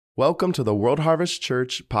Welcome to the World Harvest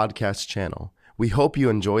Church podcast channel. We hope you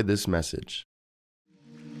enjoyed this message.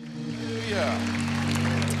 Hallelujah.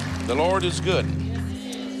 The Lord is good.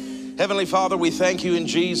 Heavenly Father, we thank you in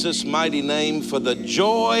Jesus' mighty name for the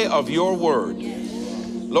joy of your word.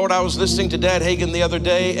 Lord, I was listening to Dad Hagin the other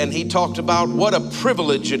day, and he talked about what a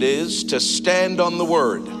privilege it is to stand on the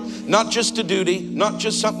word. Not just a duty, not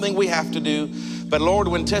just something we have to do, but Lord,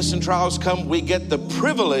 when tests and trials come, we get the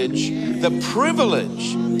privilege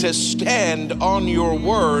to stand on your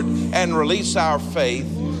word and release our faith.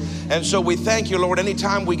 And so we thank you, Lord,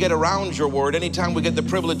 anytime we get around your word, anytime we get the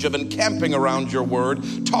privilege of encamping around your word,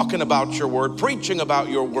 talking about your word, preaching about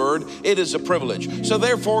your word, it is a privilege. So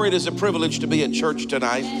therefore, it is a privilege to be at church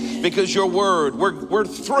tonight because your word, we're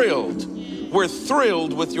thrilled. We're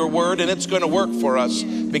thrilled with your word, and it's going to work for us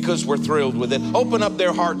because we're thrilled with it. Open up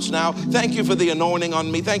their hearts now. Thank you for the anointing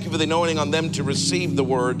on me. Thank you for the anointing on them to receive the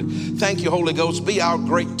word. Thank you, Holy Ghost. Be our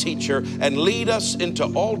great teacher and lead us into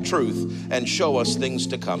all truth and show us things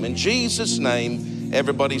to come. In Jesus' name,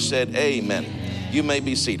 everybody said amen. You may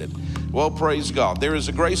be seated. Well, praise God. There is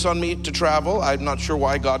a grace on me to travel. I'm not sure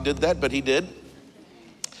why God did that, but he did.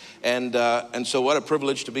 And so what a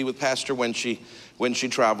privilege to be with Pastor when she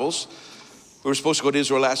travels. We were supposed to go to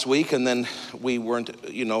Israel last week, and then we weren't,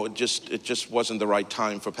 it just wasn't the right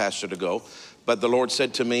time for Pastor to go. But the Lord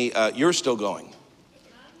said to me, you're still going.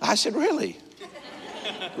 I said, really?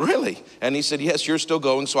 Really? And he said, yes, you're still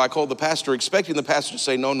going. So I called the pastor, expecting the pastor to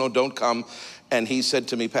say, no, don't come. And he said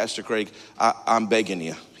to me, Pastor Craig, I'm begging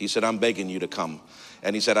you. He said, I'm begging you to come.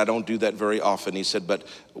 And he said, I don't do that very often. He said, but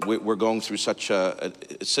we're going through such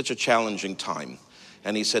a challenging time.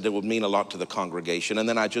 And he said it would mean a lot to the congregation. And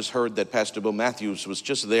then I just heard that Pastor Bill Matthews was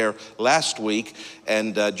just there last week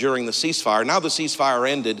and during the ceasefire. Now the ceasefire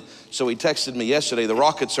ended, so he texted me yesterday. The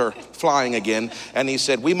rockets are flying again. And he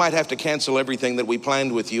said, we might have to cancel everything that we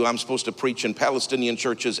planned with you. I'm supposed to preach in Palestinian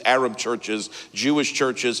churches, Arab churches, Jewish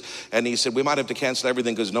churches. And he said, we might have to cancel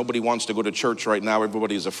everything because nobody wants to go to church right now.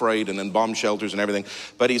 Everybody's afraid, and then bomb shelters and everything.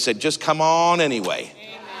 But he said, just come on anyway.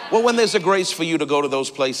 Well, when there's a grace for you to go to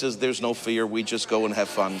those places, there's no fear. We just go and have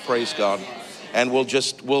fun. Praise God. And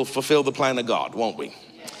we'll fulfill the plan of God, won't we?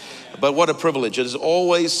 But what a privilege. It is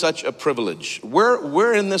always such a privilege.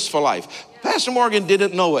 We're in this for life. Pastor Morgan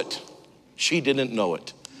didn't know it. She didn't know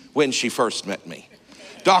it when she first met me.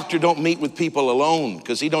 Doctor don't meet with people alone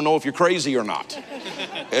because he don't know if you're crazy or not.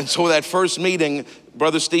 And so that first meeting,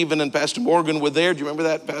 Brother Stephen and Pastor Morgan were there. Do you remember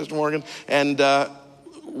that, Pastor Morgan? And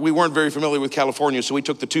we weren't very familiar with California, so we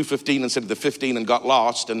took the 215 instead of the 15 and got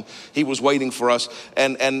lost, and he was waiting for us.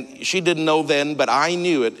 And she didn't know then, but I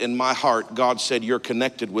knew it in my heart. God said, you're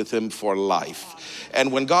connected with him for life.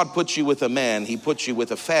 And when God puts you with a man, he puts you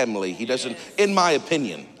with a family. He doesn't, in my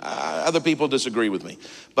opinion, other people disagree with me,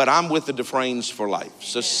 but I'm with the Dufresnes for life.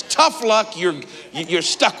 So tough luck, you're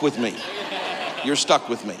stuck with me. You're stuck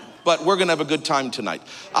with me. But we're going to have a good time tonight.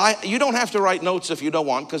 You don't have to write notes if you don't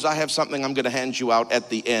want, because I have something I'm going to hand you out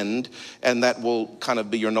at the end, and that will kind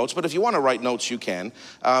of be your notes. But if you want to write notes, you can.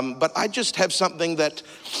 But I just have something that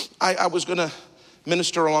I was going to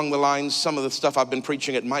minister along the lines, some of the stuff I've been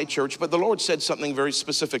preaching at my church. But the Lord said something very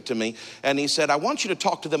specific to me, and he said, I want you to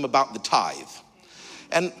talk to them about the tithe.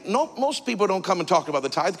 And most people don't come and talk about the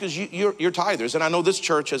tithe because you're tithers. And I know this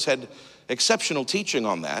church has had exceptional teaching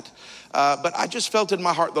on that. But I just felt in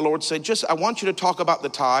my heart, the Lord said, I want you to talk about the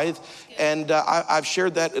tithe. And I've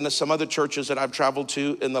shared that in some other churches that I've traveled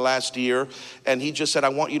to in the last year. And he just said, I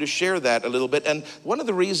want you to share that a little bit. And one of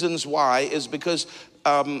the reasons why is because,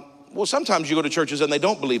 sometimes you go to churches and they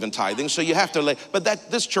don't believe in tithing. So you have to, but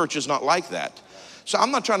this church is not like that. So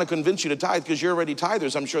I'm not trying to convince you to tithe because you're already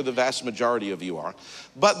tithers. I'm sure the vast majority of you are.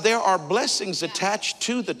 But there are blessings attached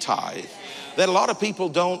to the tithe that a lot of people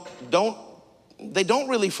don't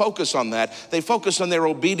really focus on that. They focus on their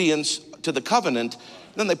obedience to the covenant.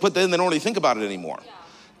 Then they don't really think about it anymore.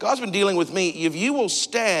 God's been dealing with me. If you will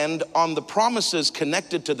stand on the promises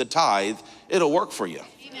connected to the tithe, it'll work for you.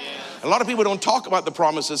 A lot of people don't talk about the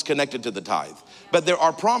promises connected to the tithe, but there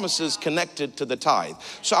are promises connected to the tithe.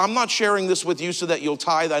 So I'm not sharing this with you so that you'll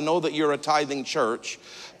tithe. I know that you're a tithing church,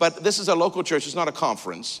 but this is a local church. It's not a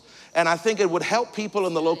conference. And I think it would help people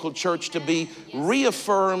in the local church to be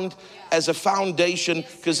reaffirmed as a foundation,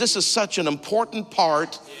 because this is such an important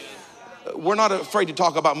part. We're not afraid to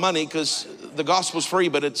talk about money because the gospel's free,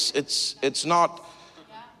 but it's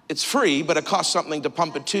free, but it costs something to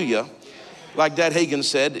pump it to you. Like Dad Hagin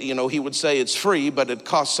said, he would say it's free, but it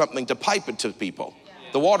costs something to pipe it to people.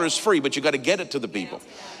 The water's free, but you got to get it to the people.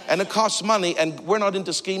 And it costs money, and we're not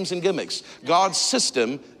into schemes and gimmicks. God's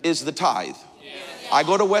system is the tithe. I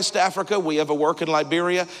go to West Africa. We have a work in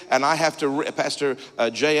Liberia, and I have to, Pastor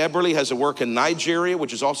Jay Eberly has a work in Nigeria,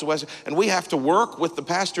 which is also West, and we have to work with the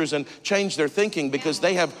pastors and change their thinking because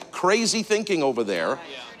they have crazy thinking over there,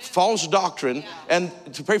 false doctrine, and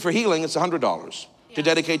to pray for healing, it's $100. To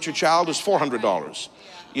dedicate your child is $400.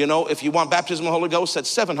 You know, if you want baptism of the Holy Ghost, that's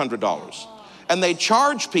 $700. And they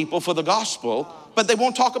charge people for the gospel, but they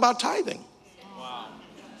won't talk about tithing.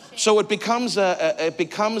 So it becomes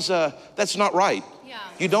that's not right.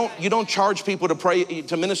 You don't charge people to pray,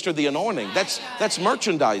 to minister the anointing. That's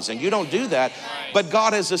merchandising. You don't do that. But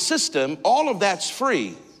God has a system. All of that's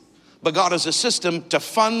free. But God has a system to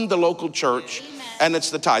fund the local church, and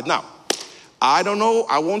it's the tithe. Now, I don't know.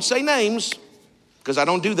 I won't say names because I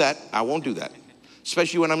don't do that. I won't do that.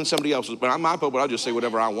 Especially when I'm in somebody else's. But I'm my pulpit, I'll just say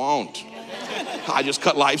whatever I want. I just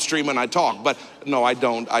cut live stream and I talk. But no, I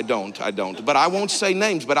don't. But I won't say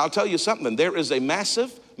names. But I'll tell you something. There is a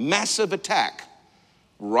massive, massive attack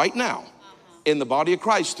right now in the body of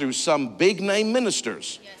Christ through some big name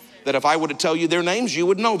ministers that if I were to tell you their names, you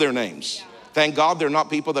would know their names. Thank God they're not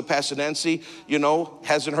people that Pastor Nancy,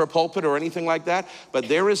 has in her pulpit or anything like that. But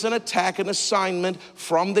there is an attack, an assignment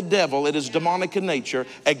from the devil. It is demonic in nature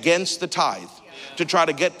against the tithe. To try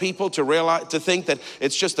to get people to realize, to think that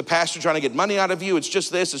it's just the pastor trying to get money out of you. It's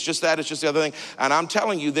just this, it's just that, it's just the other thing. And I'm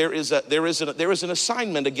telling you, there is an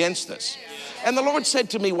assignment against this. And the Lord said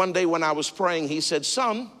to me one day when I was praying, he said,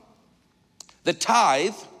 son, the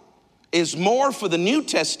tithe is more for the New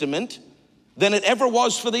Testament than it ever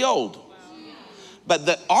was for the Old. But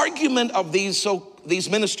the argument of these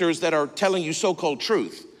ministers that are telling you so-called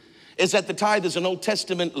truth is that the tithe is an Old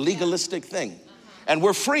Testament legalistic thing. And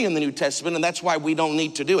we're free in the New Testament, and that's why we don't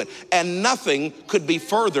need to do it. And nothing could be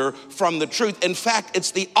further from the truth. In fact,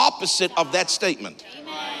 it's the opposite of that statement.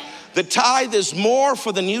 The tithe is more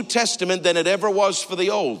for the New Testament than it ever was for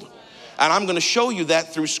the Old. And I'm going to show you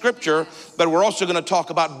that through Scripture, but we're also going to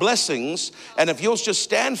talk about blessings. And if you'll just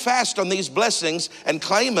stand fast on these blessings and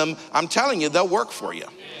claim them, I'm telling you, they'll work for you.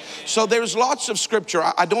 So there's lots of scripture.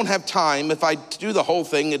 I don't have time. If I do the whole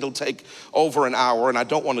thing, it'll take over an hour, and I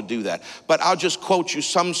don't want to do that. But I'll just quote you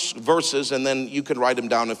some verses, and then you can write them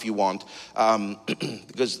down if you want.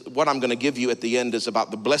 Because what I'm going to give you at the end is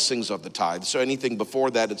about the blessings of the tithe. So anything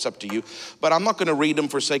before that, it's up to you. But I'm not going to read them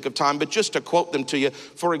for sake of time, but just to quote them to you.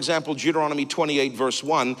 For example, Deuteronomy 28 verse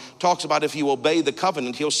 1 talks about if you obey the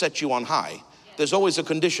covenant, he'll set you on high. There's always a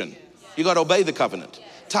condition. You got to obey the covenant.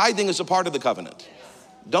 Tithing is a part of the covenant.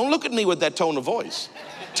 Don't look at me with that tone of voice.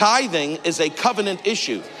 Tithing is a covenant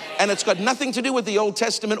issue, and it's got nothing to do with the Old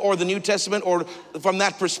Testament or the New Testament or from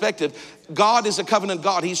that perspective. God is a covenant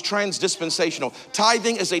God. He's transdispensational.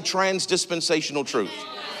 Tithing is a transdispensational truth.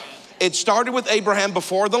 It started with Abraham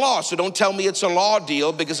before the law, so don't tell me it's a law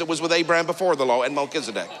deal because it was with Abraham before the law and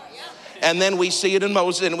Melchizedek. And then we see it in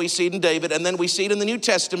Moses, and we see it in David, and then we see it in the New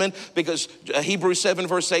Testament because Hebrews 7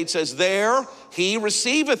 verse 8 says, there he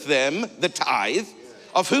receiveth them, the tithe,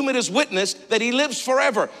 of whom it is witnessed that he lives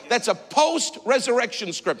forever. That's a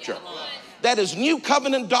post-resurrection scripture. That is new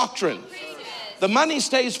covenant doctrine. The money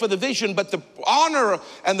stays for the vision, but the honor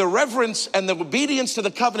and the reverence and the obedience to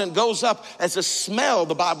the covenant goes up as a smell,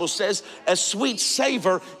 the Bible says, a sweet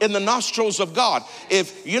savor in the nostrils of God.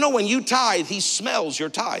 When you tithe, he smells your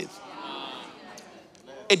tithe.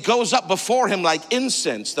 It goes up before him like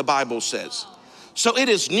incense, the Bible says. So it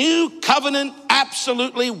is new covenant,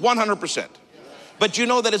 absolutely 100%. But you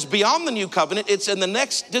know that it's beyond the new covenant. It's in the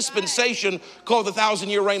next dispensation called the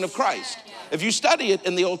 1,000-year reign of Christ. If you study it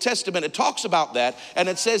in the Old Testament, it talks about that. And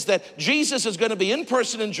it says that Jesus is going to be in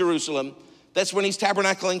person in Jerusalem. That's when he's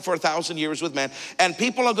tabernacling for 1,000 years with man. And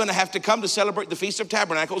people are going to have to come to celebrate the Feast of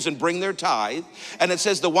Tabernacles and bring their tithe. And it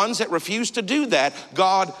says the ones that refuse to do that,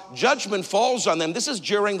 judgment falls on them. This is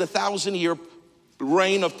during the 1,000-year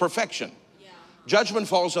reign of perfection. Judgment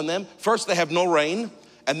falls on them. First, they have no rain.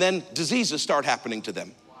 And then diseases start happening to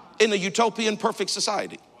them in a utopian perfect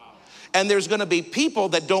society. And there's going to be people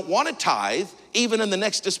that don't want to tithe even in the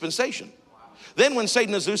next dispensation. Then when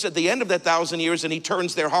Satan is loose at the end of that 1,000 years and he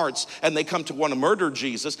turns their hearts and they come to want to murder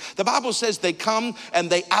Jesus, the Bible says they come and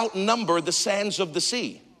they outnumber the sands of the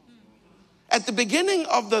sea. At the beginning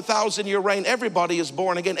of the 1,000-year reign, everybody is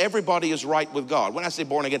born again. Everybody is right with God. When I say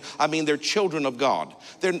born again, I mean they're children of God.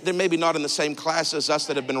 They're maybe not in the same class as us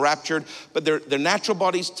that have been raptured, but they're natural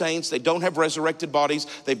bodies saints. They don't have resurrected bodies.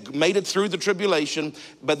 They've made it through the tribulation,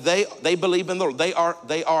 but they believe in the Lord.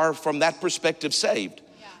 They are from that perspective saved.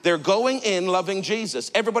 They're going in loving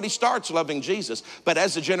Jesus. Everybody starts loving Jesus, but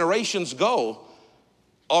as the generations go,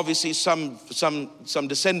 obviously some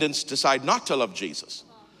descendants decide not to love Jesus.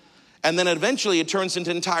 And then eventually it turns into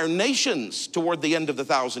entire nations toward the end of the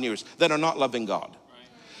 1,000 years that are not loving God.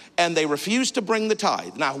 and they refuse to bring the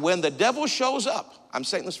tithe. Now, when the devil shows up, I'm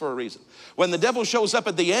saying this for a reason. When the devil shows up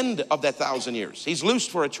at the end of that 1,000 years, he's loosed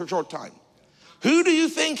for a short time. Who do you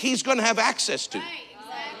think he's going to have access to?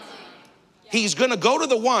 He's going to go to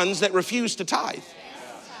the ones that refuse to tithe.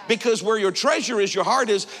 Because where your treasure is, your heart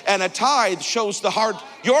is, and a tithe shows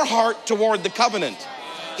your heart toward the covenant.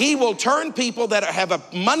 He will turn people that have a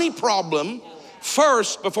money problem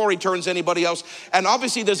first before he turns anybody else. And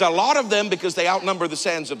obviously there's a lot of them because they outnumber the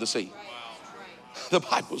sands of the sea. The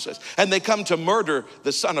Bible says, and they come to murder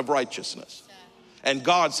the Son of Righteousness. And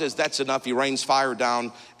God says that's enough. He rains fire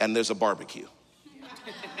down and there's a barbecue.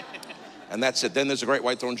 And that's it. Then there's a great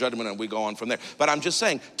white throne judgment and we go on from there. But I'm just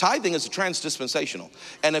saying, tithing is a transdispensational.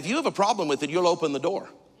 And if you have a problem with it, you'll open the door.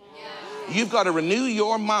 You've got to renew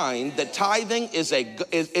your mind that tithing is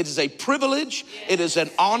a privilege. It is an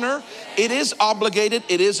honor. It is obligated.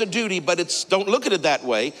 It is a duty, but don't look at it that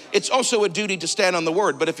way. It's also a duty to stand on the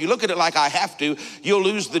word. But if you look at it like I have to, you'll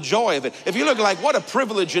lose the joy of it. If you look like what a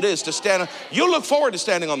privilege it is to stand, you'll look forward to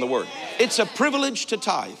standing on the word. It's a privilege to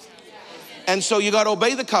tithe. And so you got to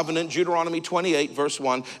obey the covenant. Deuteronomy 28 verse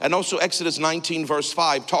 1 and also Exodus 19 verse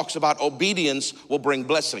 5 talks about obedience will bring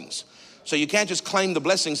blessings. So you can't just claim the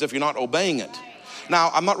blessings if you're not obeying it.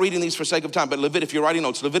 Now, I'm not reading these for sake of time, but if you're writing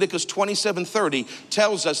notes, Leviticus 27:30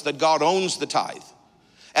 tells us that God owns the tithe.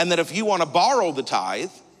 And that if you want to borrow the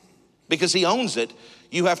tithe, because he owns it,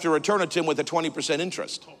 you have to return it to him with a 20%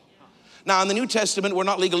 interest. Now, in the New Testament, we're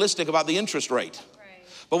not legalistic about the interest rate.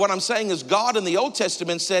 But what I'm saying is God in the Old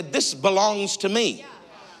Testament said, this belongs to me.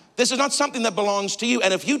 This is not something that belongs to you.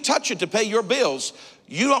 And if you touch it to pay your bills,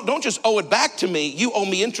 you don't just owe it back to me, you owe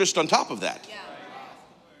me interest on top of that.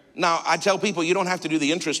 Now, I tell people you don't have to do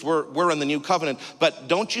the interest. We're in the new covenant, but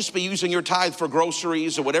don't just be using your tithe for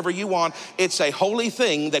groceries or whatever you want. It's a holy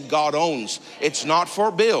thing that God owns. It's not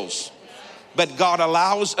for bills, but God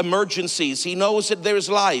allows emergencies. He knows that there's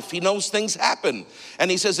life. He knows things happen.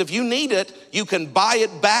 And he says, if you need it, you can buy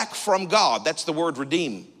it back from God. That's the word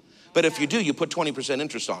redeem. But if you do, you put 20%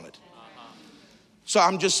 interest on it. So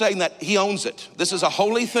I'm just saying that he owns it. This is a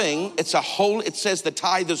holy thing. It says the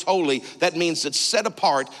tithe is holy. That means it's set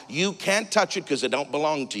apart. You can't touch it because it don't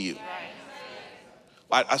belong to you.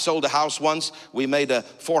 I sold a house once. We made a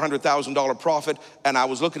 $400,000 profit. And I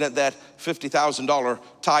was looking at that $50,000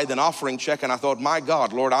 tithe and offering check. And I thought, my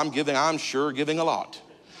God, Lord, I'm sure giving a lot.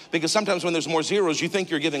 Because sometimes when there's more zeros, you think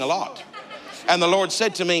you're giving a lot. And the Lord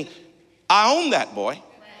said to me, I own that, boy.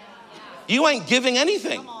 You ain't giving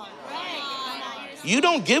anything. You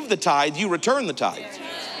don't give the tithe, you return the tithe.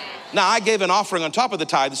 Now, I gave an offering on top of the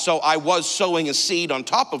tithe, so I was sowing a seed on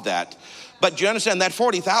top of that. But do you understand that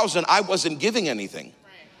 40,000, I wasn't giving anything.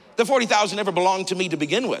 The 40,000 never belonged to me to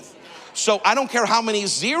begin with. So I don't care how many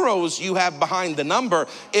zeros you have behind the number.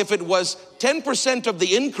 If it was 10% of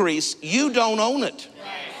the increase, you don't own it.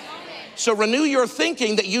 So renew your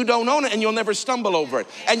thinking that you don't own it and you'll never stumble over it.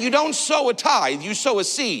 And you don't sow a tithe, you sow a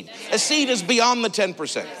seed. A seed is beyond the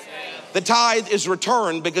 10%. The tithe is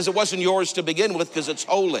returned because it wasn't yours to begin with because it's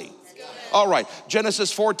holy. All right,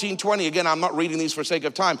 Genesis 14:20. Again, I'm not reading these for sake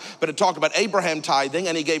of time, but it talked about Abraham tithing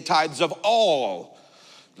and he gave tithes of all.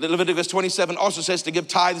 Leviticus 27 also says to give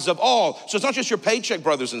tithes of all. So it's not just your paycheck,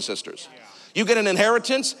 brothers and sisters. You get an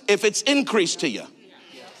inheritance if it's increased to you.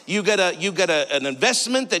 You get an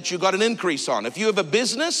investment that you got an increase on. If you have a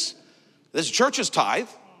business, this church's tithe.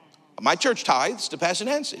 My church tithes to Pastor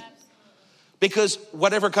Nancy. Because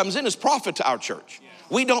whatever comes in is profit to our church.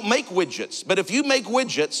 We don't make widgets, but if you make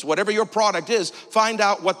widgets, whatever your product is, find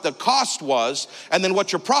out what the cost was and then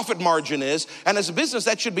what your profit margin is. And as a business,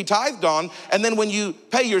 that should be tithed on. And then when you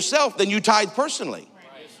pay yourself, then you tithe personally.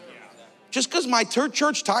 Just because my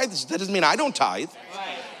church tithes, that doesn't mean I don't tithe.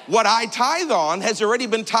 What I tithe on has already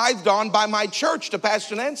been tithed on by my church to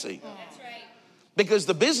Pastor Nancy. Because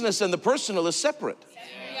the business and the personal is separate.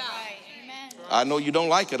 I know you don't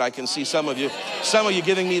like it. I can see some of you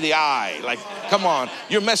giving me the eye. Like, come on,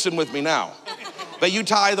 you're messing with me now. But you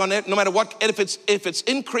tithe on it no matter what. And if it's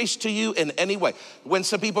increased to you in any way. When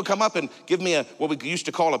some people come up and give me what we used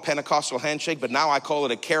to call a Pentecostal handshake, but now I call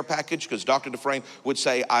it a care package because Dr. Dufresne would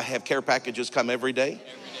say I have care packages come every day.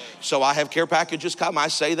 So I have care packages come. I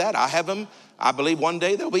say that. I have them. I believe one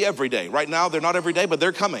day they'll be every day. Right now, they're not every day, but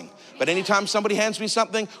they're coming. But anytime somebody hands me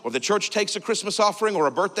something, or the church takes a Christmas offering, or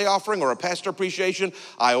a birthday offering, or a pastor appreciation,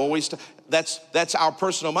 I always, that's our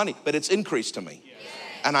personal money, but it's increased to me.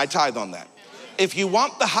 And I tithe on that. If you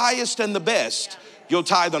want the highest and the best, you'll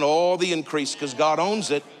tithe on all the increase because God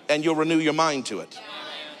owns it, and you'll renew your mind to it.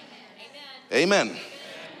 Amen.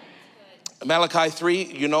 Malachi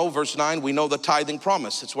 3, verse 9, we know the tithing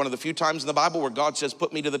promise. It's one of the few times in the Bible where God says,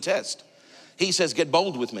 put me to the test. He says, get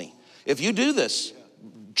bold with me. If you do this,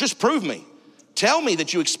 just prove me. Tell me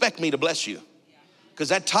that you expect me to bless you, because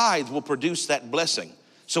that tithe will produce that blessing.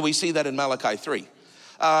 So we see that in Malachi 3.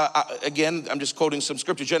 Again, I'm just quoting some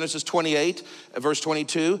scripture. Genesis 28, verse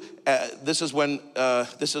 22. This is when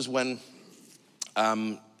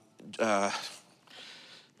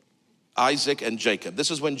Isaac and Jacob.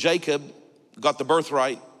 This is when Jacob got the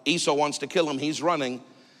birthright. Esau wants to kill him. He's running.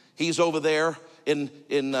 He's over there in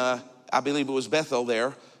I believe it was Bethel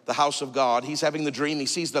there, the house of God. He's having the dream. He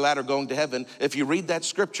sees the ladder going to heaven. If you read that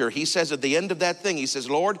scripture, he says at the end of that thing, he says,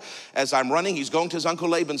 Lord, as I'm running, he's going to his uncle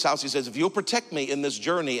Laban's house. He says, if you'll protect me in this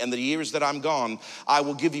journey and the years that I'm gone, I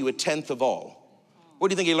will give you a tenth of all. Where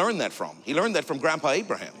do you think he learned that from? He learned that from Grandpa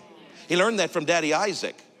Abraham. He learned that from Daddy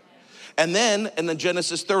Isaac. And then in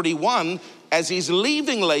Genesis 31, as he's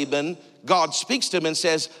leaving Laban, God speaks to him and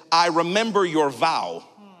says, I remember your vow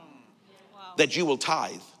that you will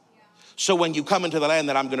tithe. So when you come into the land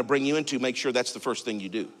that I'm going to bring you into, make sure that's the first thing you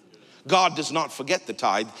do. God does not forget the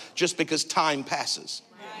tithe just because time passes.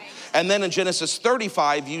 And then in Genesis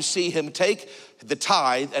 35, you see him take the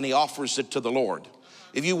tithe and he offers it to the Lord.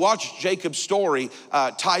 If you watch Jacob's story,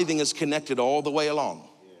 tithing is connected all the way along.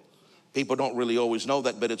 People don't really always know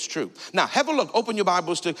that, but it's true. Now, have a look. Open your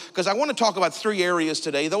Bibles because I want to talk about 3 areas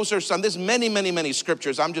today. There's many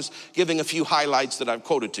scriptures. I'm just giving a few highlights that I've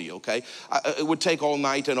quoted to you, okay? It would take all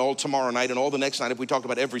night and all tomorrow night and all the next night if we talked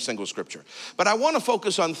about every single scripture. But I want to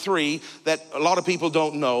focus on 3 that a lot of people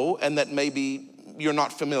don't know and that maybe you're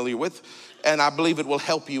not familiar with, and I believe it will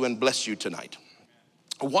help you and bless you tonight.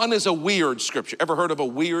 One is a weird scripture. Ever heard of a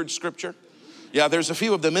weird scripture? Yeah, there's a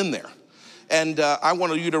few of them in there. And I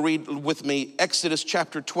want you to read with me Exodus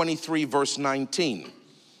chapter 23, verse 19.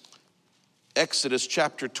 Exodus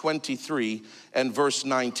chapter 23 and verse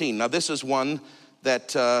 19. Now this is one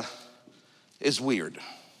that is weird.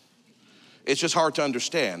 It's just hard to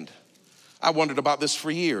understand. I wondered about this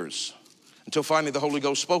for years until finally the Holy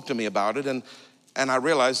Ghost spoke to me about it, and I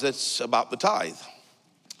realized it's about the tithe.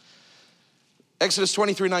 Exodus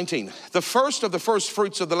 23:19, the first of the first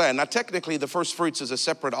fruits of the land. Now technically the first fruits is a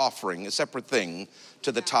separate offering, a separate thing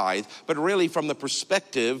to the tithe, but really from the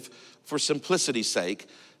perspective, for simplicity's sake,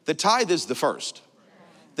 the tithe is the first.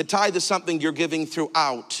 The tithe is something you're giving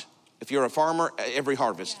throughout. If you're a farmer, every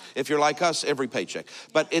harvest. If you're like us, every paycheck.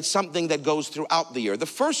 But it's something that goes throughout the year. The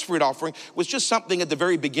first fruit offering was just something at the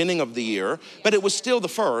very beginning of the year, but it was still the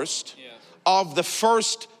first of the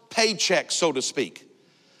first paycheck, so to speak.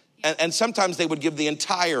 And sometimes they would give the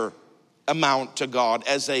entire amount to God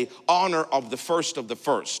as a honor of the first of the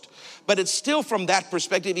first. But it's still from that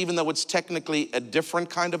perspective, even though it's technically a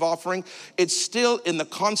different kind of offering, it's still in the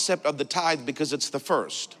concept of the tithe because it's the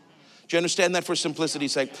first. Do you understand that for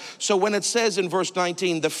simplicity's sake? So when it says in verse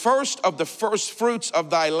 19, the first of the first fruits of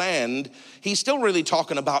thy land, he's still really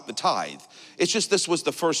talking about the tithe. It's just this was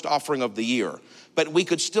the first offering of the year. But we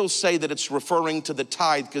could still say that it's referring to the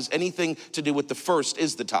tithe because anything to do with the first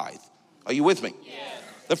is the tithe. Are you with me? Yes.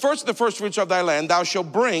 The first of the first fruits of thy land thou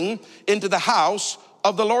shalt bring into the house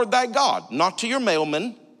of the Lord thy God, not to your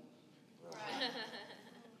mailman,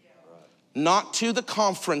 not to the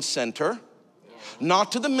conference center,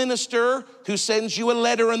 not to the minister who sends you a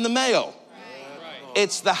letter in the mail.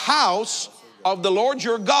 It's the house of the Lord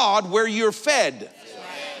your God where you're fed.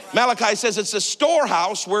 Malachi says it's a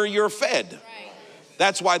storehouse where you're fed.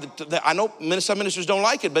 That's why I know some ministers don't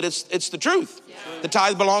like it, but it's the truth. The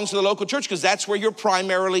tithe belongs to the local church because that's where you're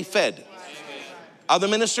primarily fed. Other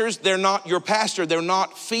ministers, they're not your pastor. They're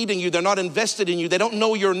not feeding you. They're not invested in you. They don't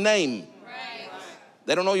know your name.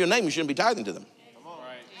 They don't know your name. You shouldn't be tithing to them.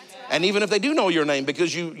 And even if they do know your name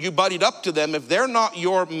because you buddied up to them, if they're not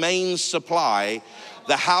your main supply,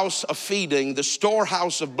 the house of feeding, the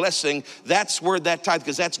storehouse of blessing, that's where that tithe,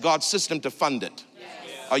 because that's God's system to fund it.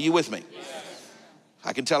 Are you with me?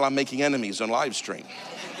 I can tell I'm making enemies on live stream.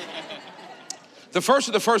 The first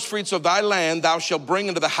of the first fruits of thy land thou shalt bring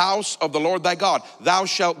into the house of the Lord thy God. Thou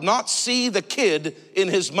shalt not see the kid in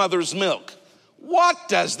his mother's milk. What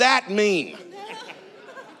does that mean?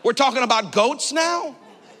 We're talking about goats now?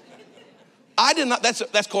 I did not,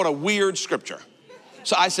 that's called a weird scripture.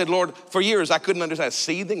 So I said, Lord, for years I couldn't understand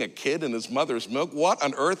seething a kid in his mother's milk. What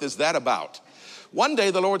on earth is that about? One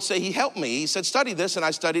day the Lord said, he helped me. He said, study this, and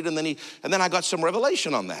I studied, and then I got some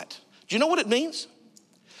revelation on that. Do you know what it means?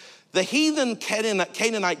 The heathen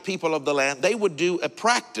Canaanite people of the land, they would do a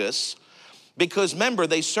practice because remember,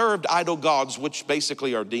 they served idol gods, which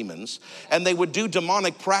basically are demons, and they would do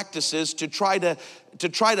demonic practices to try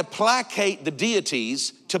to placate the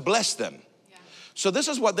deities to bless them. So this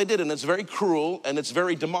is what they did, and it's very cruel and it's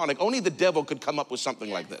very demonic. Only the devil could come up with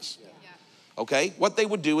something like this. okay, what they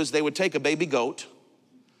would do is they would take a baby goat,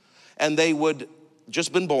 and they would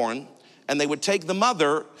just been born, and they would take the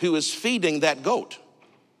mother who is feeding that goat.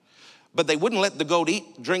 But they wouldn't let the goat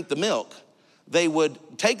drink the milk. They would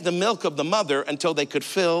take the milk of the mother until they could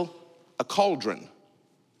fill a cauldron.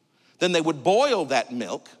 Then they would boil that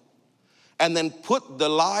milk and then put the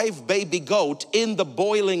live baby goat in the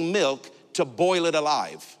boiling milk to boil it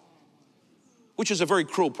alive, which is a very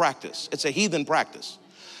cruel practice. It's a heathen practice.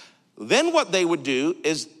 Then what they would do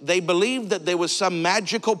is they believed that there was some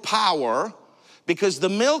magical power because the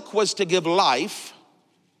milk was to give life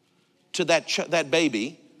to that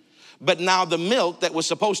baby, but now the milk that was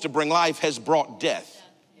supposed to bring life has brought death.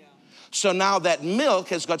 So now that milk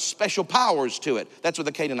has got special powers to it. That's what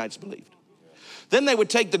the Canaanites believed. Then they would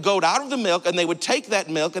take the goat out of the milk, and they would take that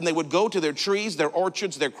milk and they would go to their trees, their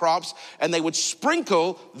orchards, their crops, and they would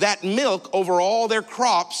sprinkle that milk over all their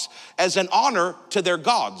crops as an honor to their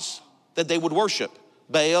gods that they would worship,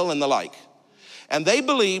 Baal and the like. And they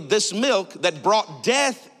believed this milk that brought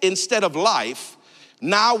death instead of life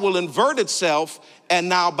now will invert itself, and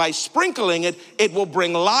now by sprinkling it, it will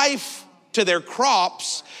bring life to their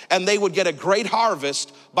crops, and they would get a great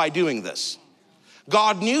harvest by doing this.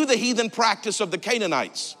 God knew the heathen practice of the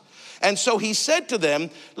Canaanites. And so he said to them,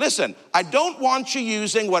 listen, I don't want you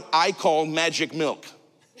using what I call magic milk.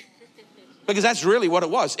 Because that's really what it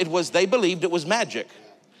was. They believed it was magic.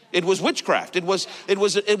 It was witchcraft. It was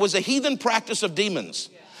a heathen practice of demons.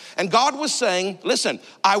 And God was saying, listen,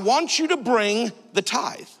 I want you to bring the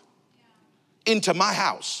tithe into my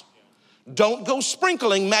house. Don't go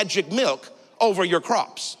sprinkling magic milk over your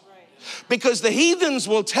crops. Because the heathens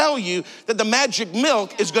will tell you that the magic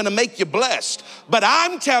milk is going to make you blessed. But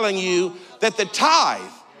I'm telling you that the tithe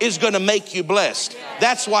is going to make you blessed.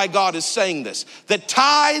 That's why God is saying this. The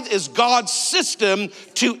tithe is God's system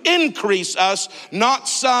to increase us, not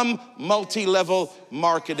some multi-level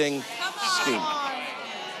marketing scheme.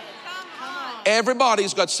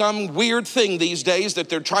 Everybody's got some weird thing these days that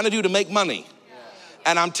they're trying to do to make money.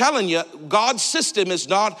 And I'm telling you, God's system is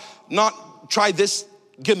not try this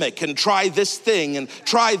gimmick and try this thing and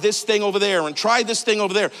try this thing over there and try this thing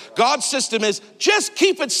over there. God's system is just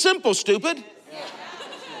keep it simple, stupid.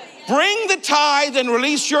 Bring the tithe and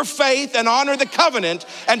release your faith and honor the covenant,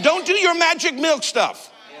 and don't do your magic milk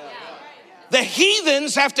stuff. The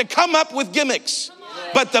heathens have to come up with gimmicks,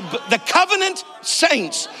 but the covenant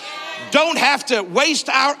saints don't have to waste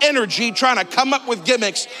our energy trying to come up with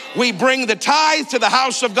gimmicks. We bring the tithe to the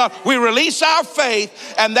house of God. We release our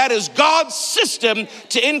faith, and that is God's system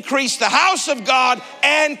to increase the house of God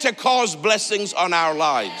and to cause blessings on our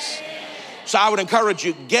lives. So I would encourage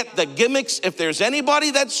you, get the gimmicks. If there's anybody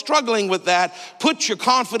that's struggling with that, put your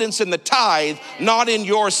confidence in the tithe, not in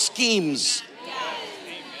your schemes.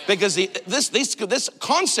 Because this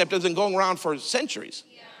concept has been going around for centuries.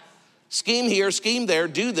 Scheme here, scheme there,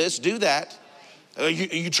 do this, do that.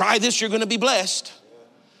 You try this, you're going to be blessed.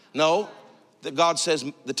 No, that God says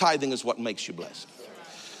the tithing is what makes you blessed.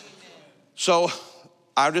 So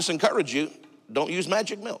I just encourage you, don't use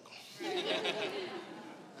magic milk.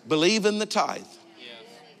 Believe in the tithe.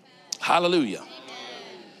 Hallelujah.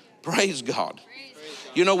 Praise God.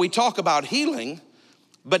 You know, we talk about healing,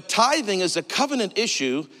 but tithing is a covenant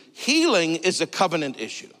issue. Healing is a covenant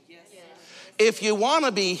issue. If you want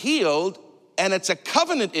to be healed and it's a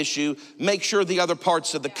covenant issue, make sure the other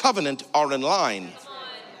parts of the covenant are in line.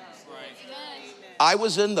 I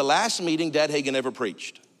was in the last meeting Dad Hagin ever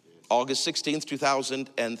preached, August 16th,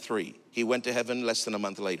 2003. He went to heaven less than a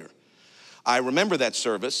month later. I remember that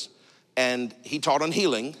service, and he taught on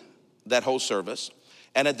healing that whole service.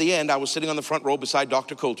 And at the end, I was sitting on the front row beside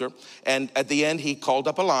Dr. Coulter, and at the end, he called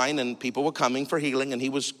up a line, and people were coming for healing, and he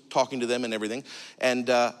was talking to them and everything. And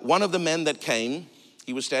one of the men that came,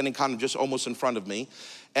 he was standing kind of just almost in front of me,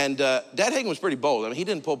 and Dad Hagin was pretty bold. I mean, he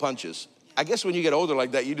didn't pull punches. I guess when you get older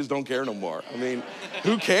like that, you just don't care no more. I mean,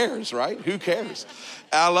 who cares, right? Who cares?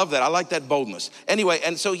 I love that. I like that boldness. Anyway,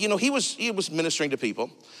 and so, you know, he was ministering to people,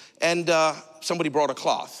 and somebody brought a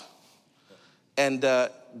cloth. And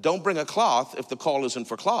don't bring a cloth if the call isn't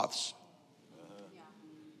for cloths.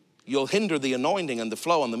 You'll hinder the anointing and the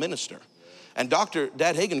flow on the minister. And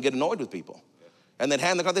Dad Hagin get annoyed with people. And then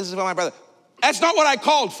hand the cloth, this is for my brother. That's not what I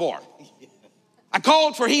called for. I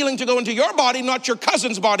called for healing to go into your body, not your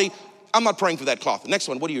cousin's body. I'm not praying for that cloth. The next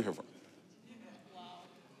one, what are you here for?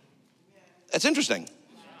 That's interesting.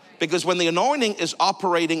 Because when the anointing is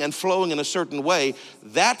operating and flowing in a certain way,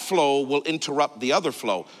 that flow will interrupt the other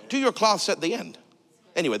flow. Do your cloths at the end.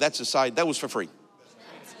 Anyway, that's aside. That was for free.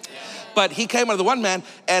 But he came out of the one man,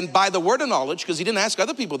 and by the word of knowledge, because he didn't ask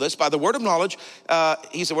other people this, by the word of knowledge,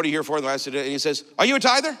 he said, what are you here for? And I said, and he says, are you a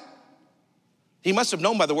tither? He must have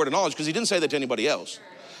known by the word of knowledge because he didn't say that to anybody else.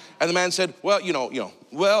 And the man said, well,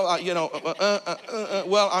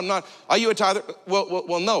 I'm not. Are you a tither?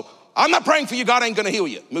 Well, no. I'm not praying for you. God ain't going to heal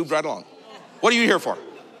you. Moved right along. What are you here for?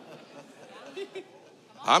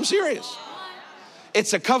 I'm serious.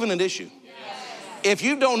 It's a covenant issue. If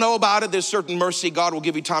you don't know about it, there's certain mercy. God will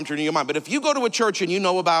give you time to renew your mind. But if you go to a church and you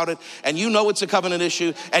know about it, and you know it's a covenant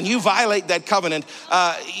issue, and you violate that covenant,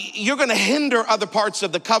 you're going to hinder other parts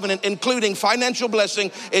of the covenant, including financial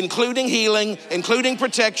blessing, including healing, including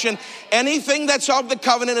protection. Anything that's of the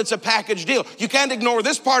covenant, it's a package deal. You can't ignore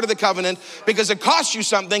this part of the covenant because it costs you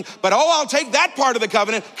something, but I'll take that part of the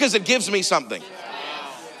covenant because it gives me something.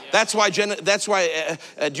 That's why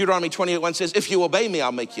Deuteronomy 28:1 says, if you obey me,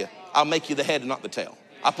 I'll make you the head and not the tail.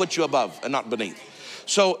 I'll put you above and not beneath.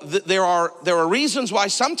 So there are reasons why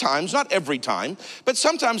sometimes, not every time, but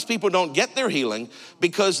sometimes people don't get their healing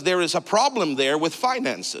because there is a problem there with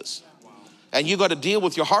finances. And you got to deal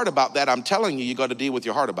with your heart about that. I'm telling you, you got to deal with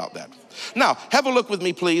your heart about that. Now, have a look with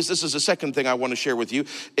me, please. This is the second thing I want to share with you.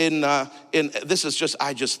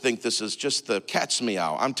 I just think this is just the cat's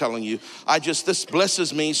meow. I'm telling you, this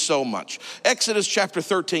blesses me so much. Exodus chapter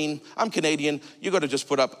 13. I'm Canadian. You got to just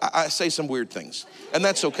put up. I say some weird things, and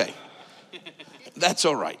that's okay. That's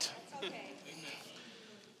all right.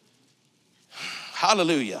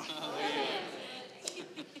 Hallelujah.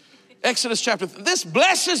 Exodus chapter, this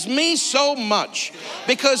blesses me so much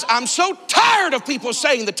because I'm so tired of people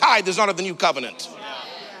saying the tithe is not of the new covenant.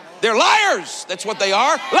 They're liars. That's what they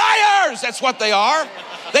are. Liars. That's what they are.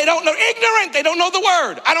 They don't know, ignorant. They don't know the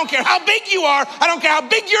word. I don't care how big you are. I don't care how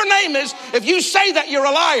big your name is. If you say that, you're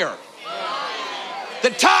a liar. The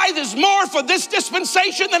tithe is more for this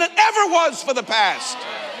dispensation than it ever was for the past.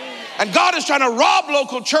 And God is trying to rob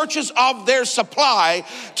local churches of their supply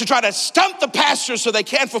to try to stump the pastors so they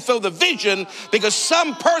can't fulfill the vision because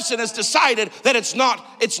some person has decided that it's not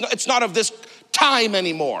of this time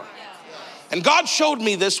anymore. And God showed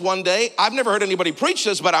me this one day. I've never heard anybody preach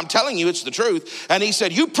this, but I'm telling you it's the truth. And he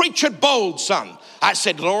said, you preach it bold, son. I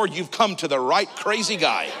said, Lord, you've come to the right crazy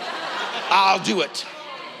guy. I'll do it.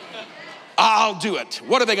 I'll do it.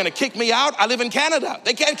 What, are they going to kick me out? I live in Canada.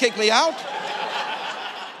 They can't kick me out.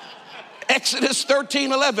 Exodus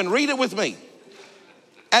 13:11, read it with me.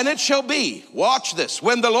 And it shall be, watch this,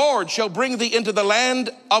 when the Lord shall bring thee into the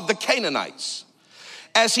land of the Canaanites,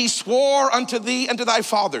 as he swore unto thee and to thy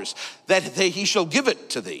fathers, that he shall give it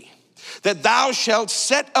to thee, that thou shalt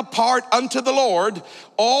set apart unto the Lord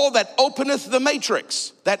all that openeth the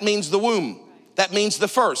matrix. That means the womb. That means the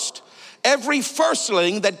first. Every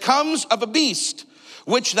firstling that comes of a beast,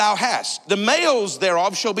 which thou hast, the males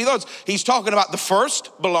thereof shall be those. He's talking about the first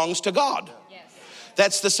belongs to God. Yes.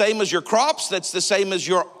 That's the same as your crops. That's the same as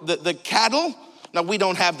the cattle. Now, we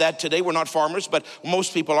don't have that today. We're not farmers, but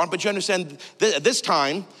most people aren't. But you understand, this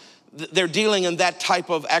time, they're dealing in that type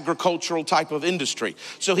of agricultural type of industry.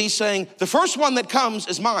 So he's saying, the first one that comes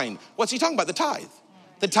is mine. What's he talking about? The tithe.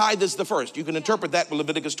 The tithe is the first. You can interpret that with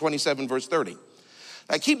Leviticus 27, verse 30.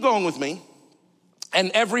 Now, keep going with me. And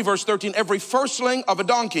verse 13, every firstling of a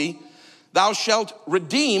donkey thou shalt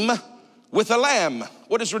redeem with a lamb.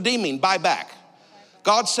 What does redeem mean? Buy back.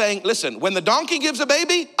 God's saying, listen, when the donkey gives a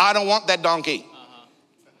baby, I don't want that donkey.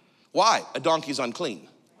 Why? A donkey's unclean.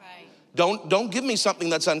 Right. Don't give me something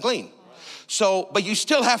that's unclean. So, but you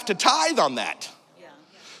still have to tithe on that. Yeah.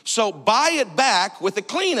 So buy it back with a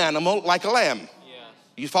clean animal like a lamb. Yeah.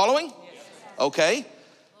 You following? Yes. Okay.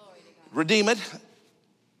 Redeem it.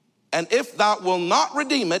 And if thou will not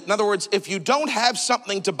redeem it, in other words, if you don't have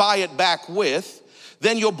something to buy it back with,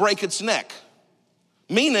 then you'll break its neck.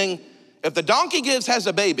 Meaning, if the donkey has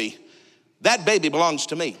a baby, that baby belongs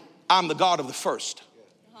to me. I'm the God of the first.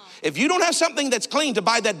 If you don't have something that's clean to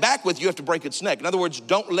buy that back with, you have to break its neck. In other words,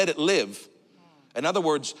 don't let it live. In other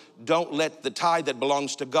words, don't let the tithe that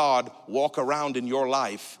belongs to God walk around in your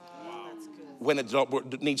life when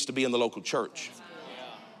it needs to be in the local church.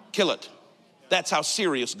 Kill it. That's how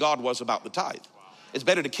serious God was about the tithe. It's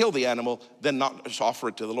better to kill the animal than not just offer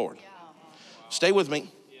it to the Lord. Stay with me.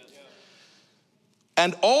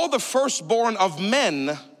 And all the firstborn of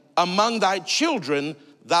men among thy children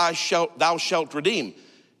thou shalt redeem.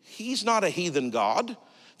 He's not a heathen God.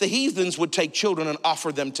 The heathens would take children and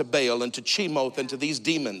offer them to Baal and to Chemoth and to these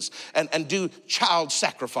demons and do child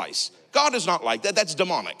sacrifice. God is not like that. That's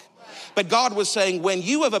demonic. But God was saying, when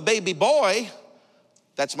you have a baby boy,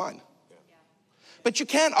 that's mine. But you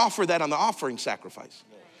can't offer that on the offering sacrifice.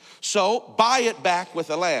 So buy it back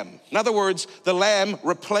with a lamb. In other words, the lamb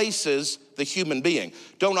replaces the human being.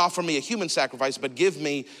 Don't offer me a human sacrifice, but give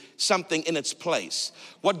me something in its place.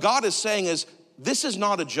 What God is saying is, this is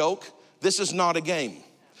not a joke. This is not a game.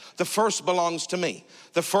 the first belongs to me.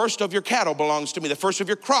 The first of your cattle belongs to me. The first of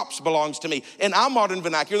your crops belongs to me. In our modern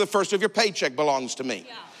vernacular, the first of your paycheck belongs to me.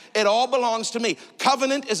 It all belongs to me.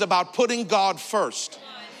 Covenant is about putting God first.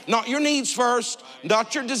 Not your needs first,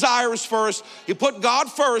 not your desires first. You put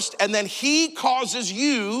God first, and then he causes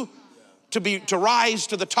you to rise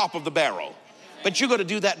to the top of the barrel. But you got to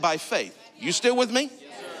do that by faith. You still with me?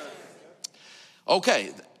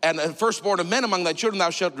 Okay, and the firstborn of men among thy children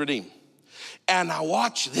thou shalt redeem. And now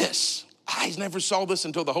watch this. I never saw this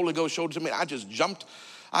until the Holy Ghost showed it to me. I just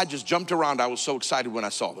jumped around. I was so excited when I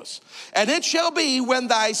saw this. And it shall be when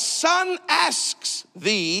thy son asks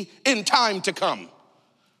thee in time to come.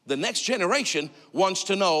 The next generation wants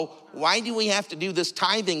to know, why do we have to do this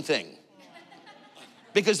tithing thing?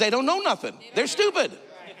 Because they don't know nothing. They're stupid.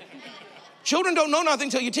 Children don't know nothing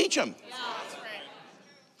until you teach them.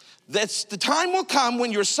 That's the time will come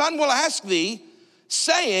when your son will ask thee,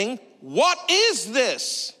 saying, what is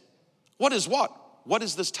this? What is what? What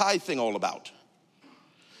is this tithe thing all about?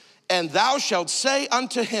 And thou shalt say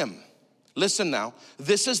unto him, listen now,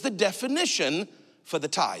 this is the definition for the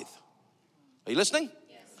tithe. Are you listening?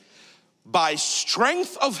 Yes. By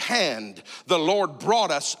strength of hand, the Lord brought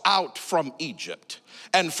us out from Egypt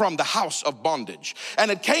and from the house of bondage.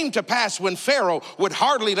 And it came to pass when Pharaoh would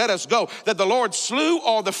hardly let us go, that the Lord slew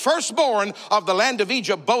all the firstborn of the land of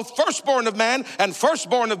Egypt, both firstborn of man and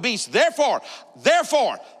firstborn of beast. Therefore,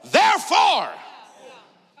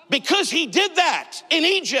 because he did that in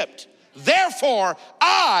Egypt, therefore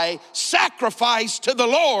I sacrifice to the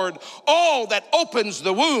Lord all that opens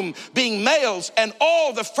the womb, being males, and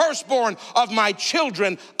all the firstborn of my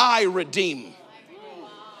children I redeem.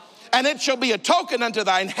 And it shall be a token unto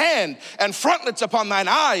thine hand, and frontlets upon thine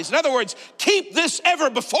eyes. In other words, keep this ever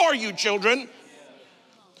before you, children.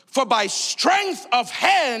 For by strength of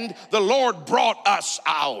hand, the Lord brought us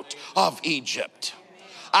out of Egypt.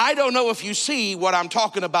 I don't know if you see what I'm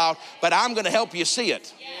talking about, but I'm going to help you see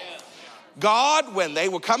it. God, when they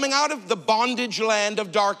were coming out of the bondage land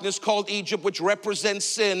of darkness called Egypt, which represents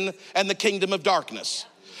sin and the kingdom of darkness,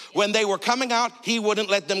 when they were coming out, he wouldn't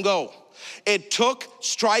let them go. It took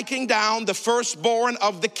striking down the firstborn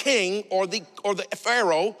of the king or the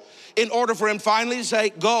Pharaoh in order for him finally to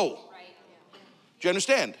say, go. Do you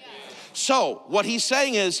understand? So what he's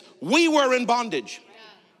saying is, we were in bondage.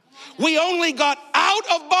 We only got out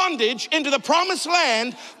of bondage into the promised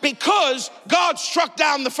land because God struck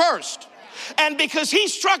down the first. And because he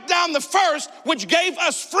struck down the first, which gave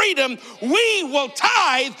us freedom, we will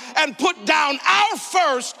tithe and put down our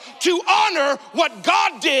first to honor what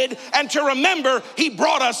God did and to remember he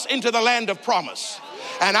brought us into the land of promise.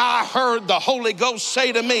 And I heard the Holy Ghost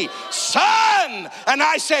say to me, son, and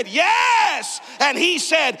I said, yes. And he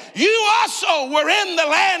said, you also were in the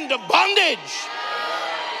land of bondage.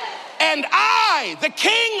 And I, the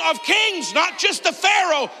King of Kings, not just the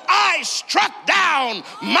Pharaoh, I struck down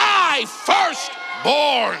my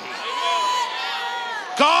firstborn.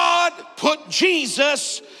 God put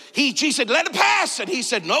Jesus, he said, let it pass. And he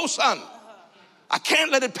said, no, son, I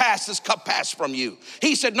can't let it pass, this cup pass from you.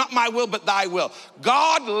 He said, not my will, but thy will.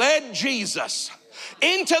 God led Jesus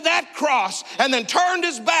into that cross and then turned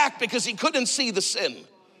his back because he couldn't see the sin.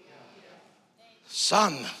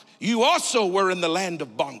 Son, you also were in the land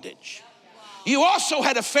of bondage. You also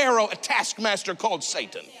had a Pharaoh, a taskmaster called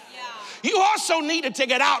Satan. You also needed to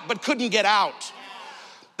get out but couldn't get out.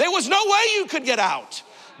 There was no way you could get out.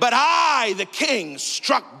 But I, the king,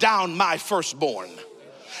 struck down my firstborn.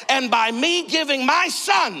 And by me giving my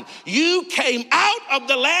son, you came out of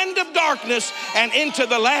the land of darkness and into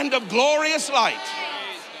the land of glorious light.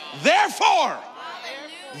 Therefore,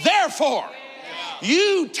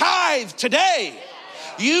 you tithe today.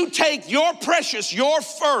 You take your precious, your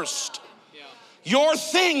first, your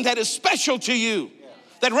thing that is special to you,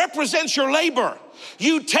 that represents your labor.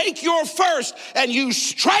 You take your first and you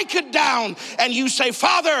strike it down and you say,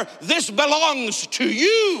 Father, this belongs to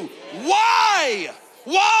you. Why?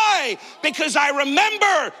 Why? Because I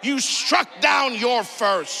remember you struck down your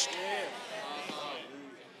first.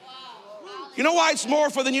 You know why it's more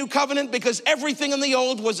for the new covenant? Because everything in the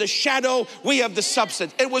old was a shadow. We have the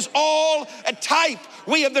substance. It was all a type.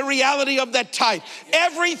 We have the reality of that type.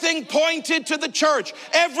 Everything pointed to the church.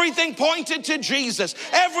 Everything pointed to Jesus.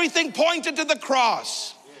 Everything pointed to the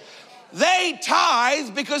cross. They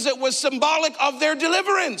tithe because it was symbolic of their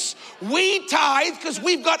deliverance. We tithe because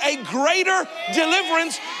we've got a greater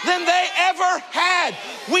deliverance than they ever had.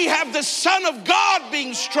 We have the Son of God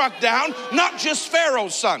being struck down, not just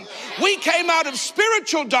Pharaoh's son. We came out of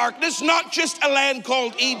spiritual darkness, not just a land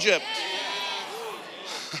called Egypt.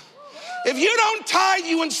 If you don't tithe,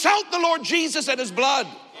 you insult the Lord Jesus and his blood.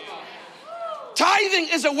 Tithing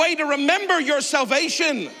is a way to remember your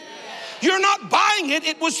salvation. You're not buying it,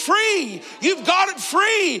 it was free. You've got it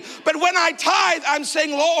free. But when I tithe, I'm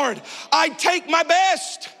saying, Lord, I take my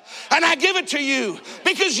best and I give it to you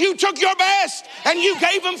because you took your best and you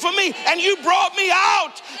gave them for me and you brought me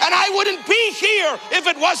out, and I wouldn't be here if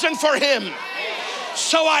it wasn't for him.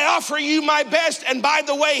 So I offer you my best, and by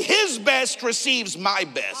the way, his best receives my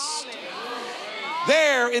best.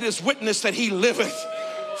 There it is witness that he liveth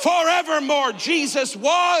forevermore. Jesus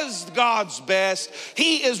was God's best.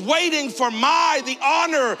 He is waiting for the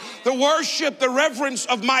honor, the worship, the reverence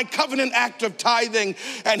of my covenant act of tithing,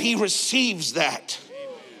 and he receives that.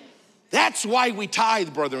 That's why we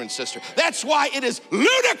tithe, brother and sister. That's why it is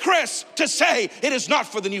ludicrous to say it is not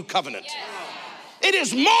for the new covenant. It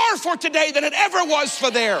is more for today than it ever was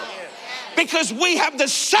for there, because we have the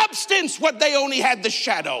substance what they only had the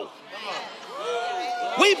shadow.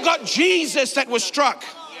 We've got Jesus that was struck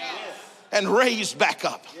and raised back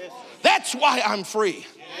up. That's why I'm free.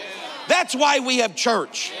 That's why we have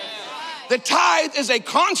church. The tithe is a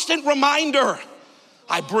constant reminder.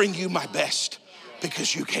 I bring you my best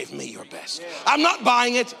because you gave me your best. I'm not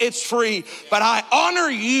buying it, it's free, but I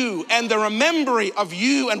honor you and the remembering of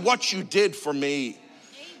you and what you did for me.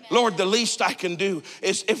 Lord, the least I can do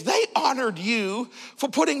is, if they honored you for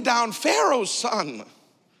putting down Pharaoh's son,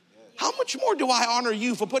 how much more do I honor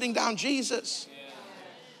you for putting down Jesus?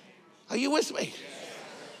 Are you with me?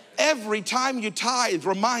 Every time you tithe,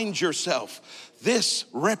 remind yourself, this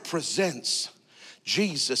represents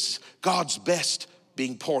Jesus, God's best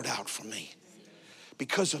being poured out for me.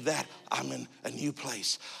 Because of that, I'm in a new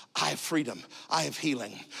place. I have freedom. I have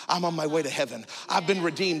healing. I'm on my way to heaven. I've been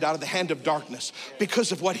redeemed out of the hand of darkness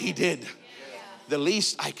because of what he did. The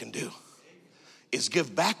least I can do is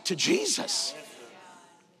give back to Jesus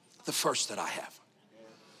the first that I have.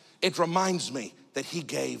 It reminds me that he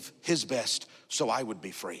gave his best so I would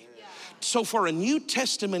be free. So for a New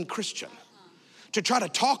Testament Christian to try to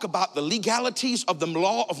talk about the legalities of the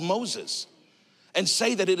law of Moses and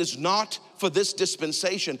say that it is not for this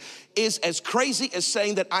dispensation is as crazy as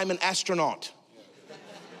saying that I'm an astronaut.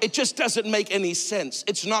 It just doesn't make any sense.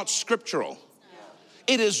 It's not scriptural.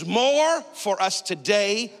 It is more for us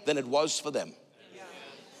today than it was for them.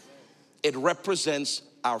 It represents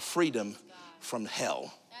our freedom from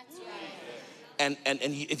hell. And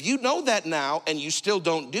if you know that now and you still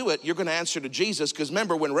don't do it, you're going to answer to Jesus. Because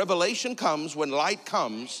remember, when revelation comes, when light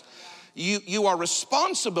comes, you are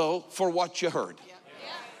responsible for what you heard.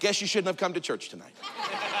 Guess you shouldn't have come to church tonight.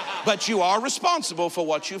 But you are responsible for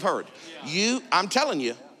what you've heard. I'm telling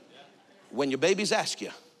you, when your babies ask you,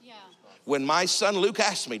 when my son Luke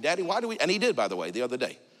asked me, Daddy, why do we, and he did, by the way, the other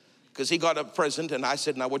day, because he got a present and I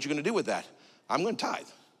said, now what you going to do with that? I'm going to tithe.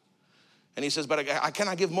 And he says, but can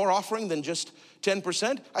I give more offering than just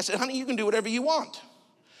 10%? I said, honey, you can do whatever you want.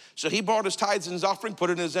 So he brought his tithes and his offering, put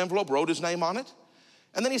it in his envelope, wrote his name on it.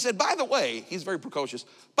 And then he said, by the way, he's very precocious.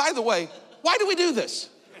 By the way, why do we do this?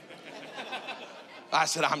 I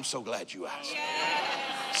said, I'm so glad you asked.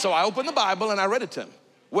 So I opened the Bible and I read it to him.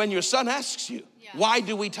 When your son asks you, why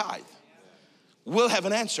do we tithe? We'll have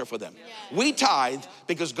an answer for them. We tithe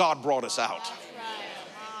because God brought us out.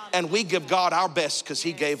 And we give God our best because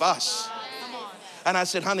he gave us. And I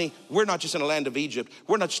said, honey, we're not just in the land of Egypt.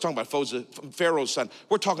 We're not just talking about Pharaoh's son.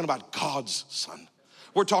 We're talking about God's son.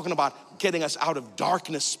 We're talking about getting us out of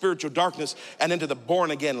darkness, spiritual darkness, and into the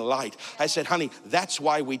born again light. I said, honey, that's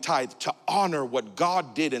why we tithe, to honor what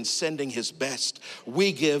God did in sending his best.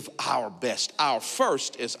 We give our best. Our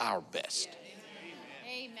first is our best.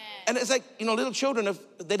 Amen. And it's like, little children, if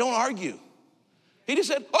they don't argue. He just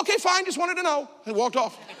said, okay, fine, just wanted to know, and walked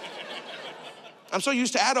off. I'm so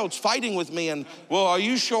used to adults fighting with me and, well, are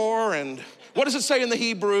you sure? And what does it say in the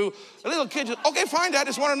Hebrew? A little kid just, okay, fine, Dad,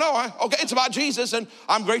 just want to know. Okay, it's about Jesus, and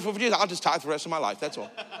I'm grateful for Jesus. I'll just tithe for the rest of my life, that's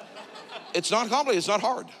all. It's not complicated, it's not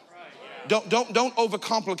hard. Don't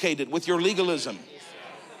overcomplicate it with your legalism.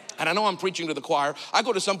 And I know I'm preaching to the choir. I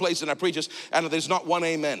go to some place and I preach this, and there's not one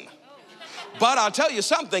amen. But I'll tell you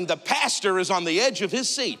something, the pastor is on the edge of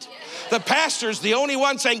his seat. The pastor's the only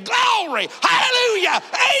one saying, glory, hallelujah,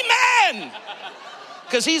 amen.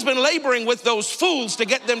 Because he's been laboring with those fools to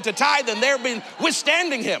get them to tithe, and they've been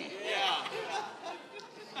withstanding him.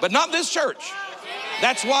 But not this church.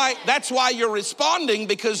 That's why you're responding,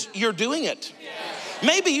 because you're doing it.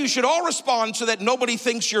 Maybe you should all respond so that nobody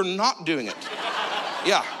thinks you're not doing it.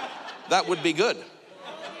 Yeah, that would be good.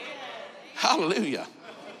 Hallelujah.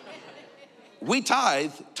 We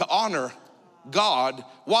tithe to honor God.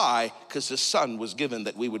 Why? Because his son was given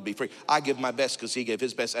that we would be free. I give my best because he gave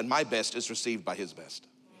his best, and my best is received by his best.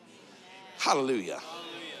 Hallelujah.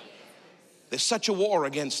 There's such a war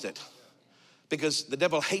against it. because the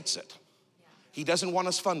devil hates it. He doesn't want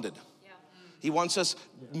us funded. He wants us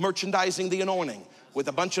merchandising the anointing with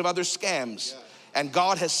a bunch of other scams. And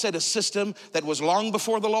God has set a system that was long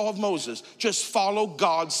before the law of Moses. Just follow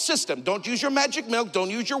God's system. Don't use your magic milk. Don't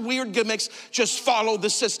use your weird gimmicks. Just follow the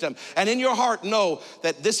system. And in your heart, know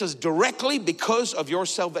that this is directly because of your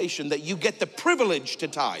salvation, that you get the privilege to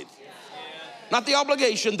tithe. Not the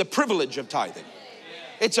obligation, the privilege of tithing.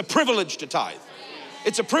 It's a privilege to tithe.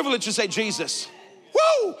 It's a privilege to say, Jesus,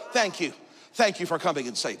 woo, thank you. Thank you for coming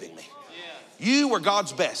and saving me. You were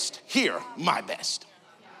God's best. Here, my best.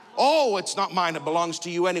 Oh, it's not mine, it belongs to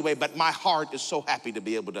you anyway, but my heart is so happy to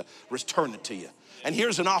be able to return it to you. And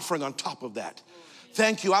here's an offering on top of that.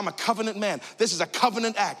 Thank you, I'm a covenant man. This is a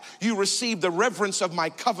covenant act. You receive the reverence of my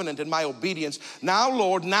covenant and my obedience. Now,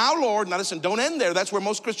 Lord, now listen, don't end there. That's where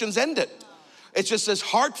most Christians end it. It's just this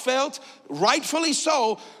heartfelt, rightfully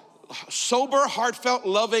so, sober, heartfelt,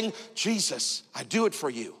 loving, Jesus, I do it for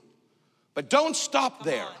you. But don't stop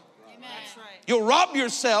there. You'll rob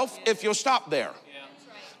yourself if you'll stop there.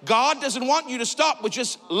 God doesn't want you to stop with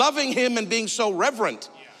just loving him and being so reverent.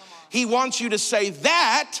 He wants you to say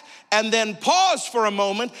that and then pause for a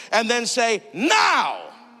moment and then say, now.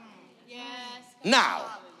 Now.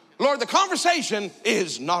 Lord, the conversation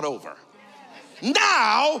is not over.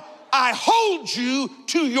 Now I hold you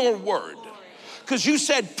to your word. Because you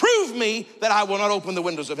said, prove me that I will not open the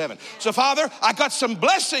windows of heaven. So, Father, I got some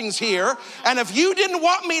blessings here, and if you didn't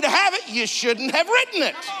want me to have it, you shouldn't have written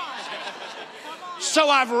it. So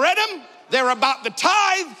I've read them. They're about the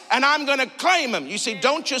tithe, and I'm going to claim them. You see,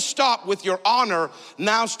 don't just stop with your honor.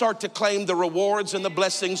 Now start to claim the rewards and the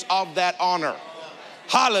blessings of that honor.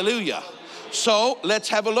 Hallelujah. So let's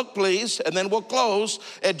have a look, please, and then we'll close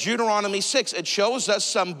at Deuteronomy 6. It shows us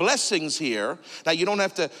some blessings here. Now, you don't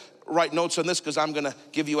have to write notes on this because I'm going to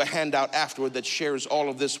give you a handout afterward that shares all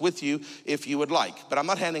of this with you if you would like. But I'm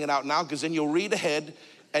not handing it out now because then you'll read ahead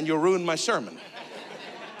and you'll ruin my sermon.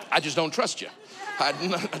 I just don't trust you.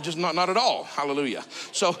 Not at all. Hallelujah.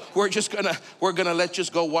 So we're gonna let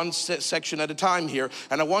just go one section at a time here,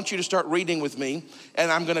 and I want you to start reading with me,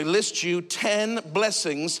 and I'm gonna list you 10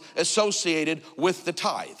 blessings associated with the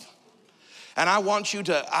tithe. And I want you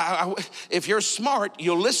to, if you're smart,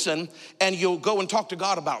 you'll listen and you'll go and talk to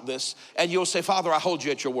God about this, and you'll say, Father, I hold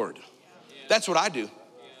you at your word. That's what I do.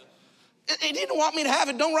 He didn't want me to have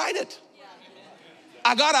it, don't write it.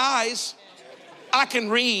 I got eyes, I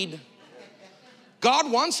can read.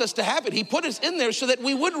 God wants us to have it. He put us in there so that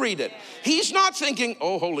we would read it. He's not thinking,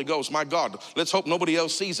 oh, Holy Ghost, my God, let's hope nobody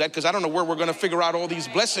else sees that, because I don't know where we're going to figure out all these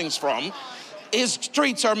blessings from. His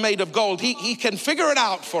streets are made of gold. He can figure it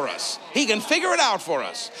out for us. He can figure it out for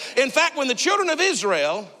us. In fact, when the children of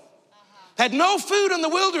Israel had no food in the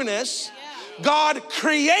wilderness, God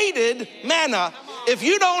created manna. If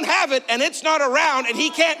you don't have it and it's not around and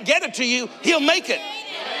he can't get it to you, he'll make it.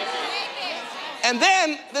 And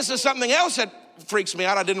then this is something else that freaks me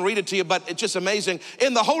out. I didn't read it to you, but it's just amazing.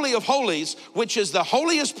 In the Holy of Holies, which is the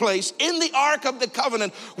holiest place, in the Ark of the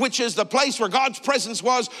Covenant, which is the place where God's presence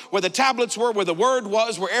was, where the tablets were, where the word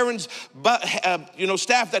was, where Aaron's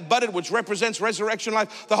staff that budded, which represents resurrection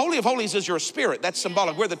life. The Holy of Holies is your spirit. That's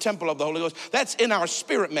symbolic. We're the temple of the Holy Ghost. That's in our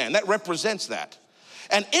spirit, man. That represents that.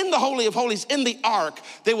 And in the Holy of Holies, in the Ark,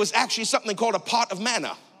 there was actually something called a pot of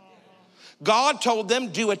manna. God told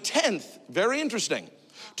them, do a tenth. Very interesting.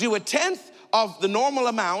 Do a tenth of the normal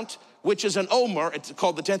amount, which is an omer, it's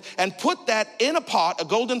called the tenth, and put that in a pot, a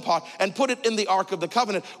golden pot, and put it in the Ark of the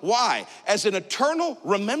Covenant. Why? As an eternal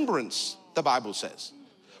remembrance, the Bible says,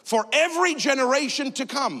 for every generation to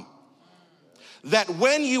come, that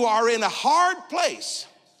when you are in a hard place,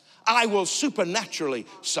 I will supernaturally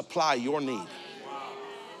supply your need.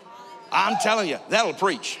 I'm telling you, that'll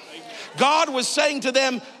preach. God was saying to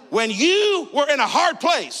them, when you were in a hard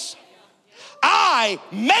place, I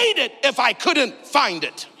made it if I couldn't find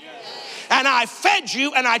it. And I fed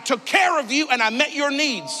you and I took care of you and I met your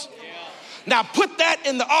needs. Now put that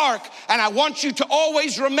in the ark, and I want you to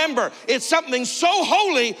always remember, it's something so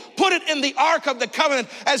holy, put it in the Ark of the Covenant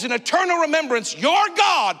as an eternal remembrance. Your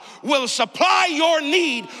God will supply your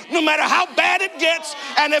need no matter how bad it gets,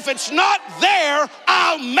 and if it's not there,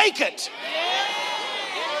 I'll make it.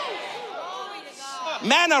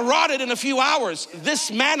 Manna rotted in a few hours.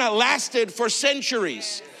 This manna lasted for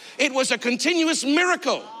centuries. It was a continuous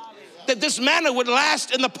miracle that this manna would last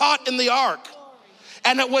in the pot in the ark.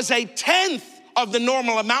 And it was a tenth of the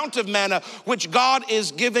normal amount of manna, which God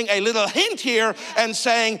is giving a little hint here and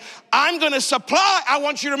saying, I'm going to supply. I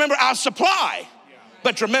want you to remember, I'll supply.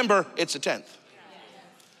 But remember, it's a tenth.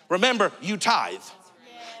 Remember, you tithe.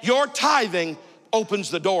 Your tithing opens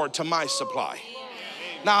the door to my supply.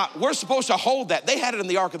 Now, we're supposed to hold that. They had it in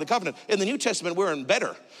the Ark of the Covenant. In the New Testament, we're in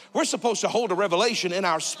better. We're supposed to hold a revelation in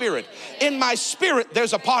our spirit. In my spirit,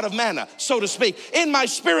 there's a pot of manna, so to speak. In my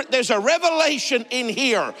spirit, there's a revelation in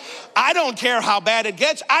here. I don't care how bad it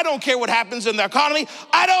gets. I don't care what happens in the economy.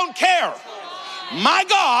 I don't care. My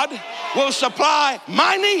God will supply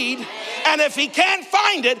my need, and if he can't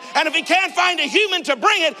find it, and if he can't find a human to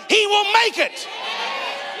bring it, he will make it.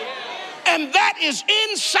 And that is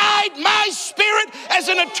inside my spirit as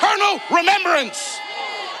an eternal remembrance.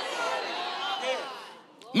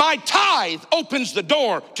 My tithe opens the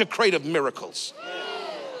door to creative miracles.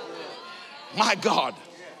 My God.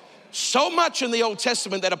 So much in the Old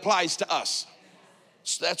Testament that applies to us.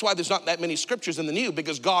 So that's why there's not that many scriptures in the New,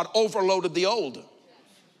 because God overloaded the Old.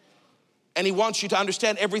 And he wants you to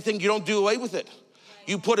understand everything. You don't do away with it.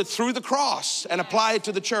 You put it through the cross and apply it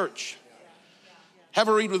to the church. Have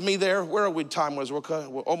a read with me there. Where are we? Time was. We're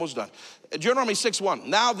almost done. Deuteronomy 6:1.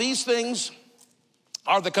 Now these things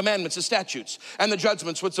are the commandments, the statutes, and the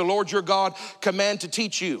judgments which the Lord your God command to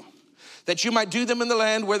teach you, that you might do them in the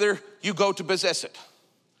land whither you go to possess it.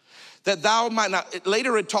 That thou might not.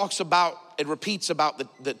 Later it talks about, it repeats about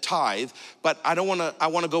the tithe, but I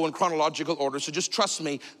want to go in chronological order. So just trust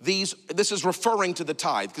me. This is referring to the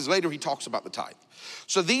tithe, because later he talks about the tithe.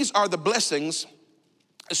 So these are the blessings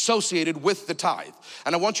associated with the tithe.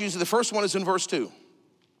 And I want you to see the first one is in verse 2.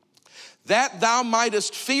 That thou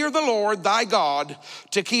mightest fear the Lord thy God,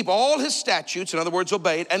 to keep all his statutes, in other words,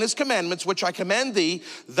 obey it, and his commandments, which I command thee,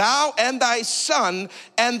 thou and thy son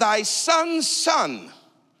and thy son's son.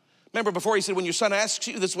 Remember before he said, when your son asks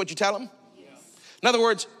you, this is what you tell him? Yes. In other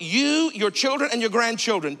words, you, your children, and your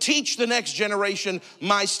grandchildren, teach the next generation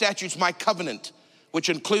my statutes, my covenant, which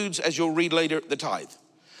includes, as you'll read later, the tithe.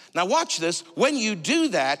 Now watch this. When you do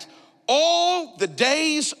that, all the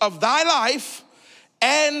days of thy life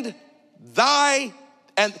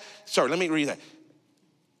let me read that.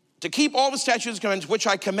 To keep all the statutes and commandments which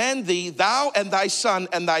I command thee, thou and thy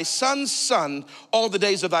son's son, all the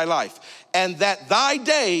days of thy life, and that thy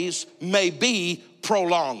days may be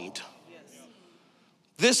prolonged. Yes.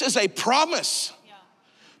 This is a promise,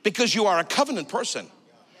 because you are a covenant person.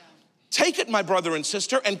 Take it, my brother and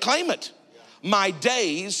sister, and claim it. My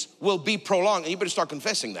days will be prolonged. And you better start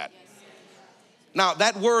confessing that. Now,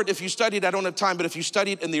 that word, if you study it, I don't have time, but if you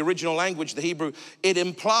study it in the original language, the Hebrew, it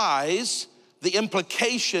implies, the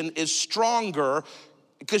implication is stronger,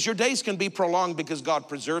 because your days can be prolonged because God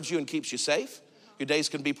preserves you and keeps you safe. Your days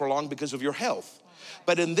can be prolonged because of your health.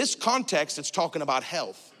 But in this context, it's talking about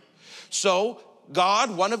health. So,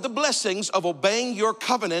 God, one of the blessings of obeying your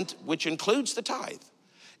covenant, which includes the tithe,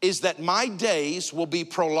 is that my days will be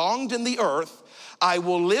prolonged in the earth. I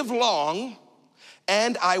will live long,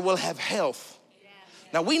 and I will have health.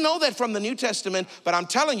 Now, we know that from the New Testament, but I'm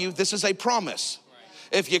telling you, this is a promise.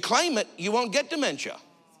 If you claim it, you won't get dementia.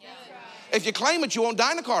 If you claim it, you won't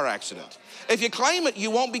die in a car accident. If you claim it,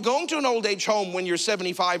 you won't be going to an old age home when you're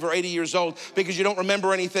 75 or 80 years old because you don't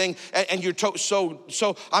remember anything and you're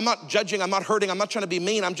so I'm not judging, I'm not hurting, I'm not trying to be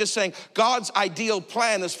mean. I'm just saying God's ideal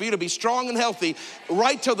plan is for you to be strong and healthy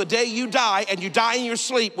right till the day you die, and you die in your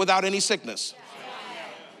sleep without any sickness.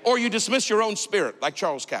 Or you dismiss your own spirit like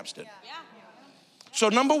Charles Capps did. So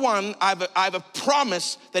number one, I have a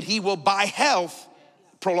promise that he will by health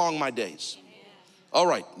prolong my days. All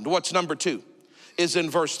right, what's number two? Is in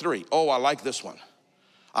verse 3. Oh, I like this one.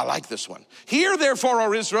 I like this one. Hear therefore,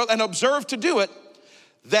 O Israel, and observe to do it,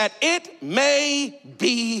 that it may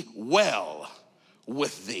be well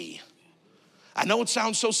with thee. I know it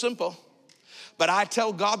sounds so simple, but I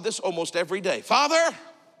tell God this almost every day. Father,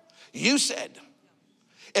 you said,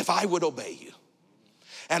 if I would obey you,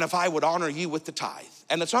 and if I would honor you with the tithe,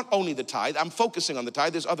 and it's not only the tithe, I'm focusing on the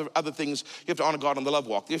tithe. There's other things. You have to honor God on the love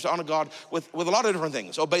walk. You have to honor God with a lot of different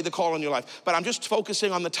things. Obey the call in your life. But I'm just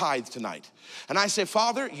focusing on the tithe tonight. And I say,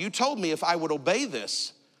 Father, you told me if I would obey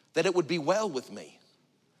this, that it would be well with me.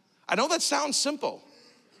 I know that sounds simple,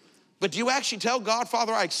 but do you actually tell God,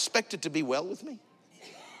 Father, I expect it to be well with me?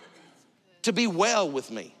 To be well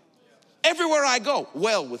with me. Everywhere I go,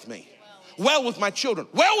 well with me. Well with my children.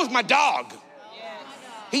 Well with my dog.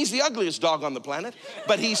 He's the ugliest dog on the planet,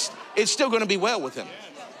 but it's still going to be well with him.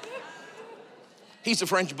 He's a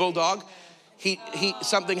French bulldog.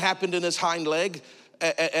 Something happened in his hind leg,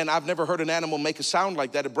 and I've never heard an animal make a sound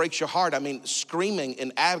like that. It breaks your heart. I mean, screaming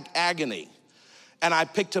in agony. And I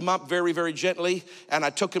picked him up very, very gently, and I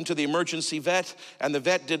took him to the emergency vet, and the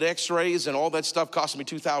vet did x-rays, and all that stuff cost me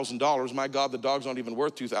 $2,000. My God, the dog's not even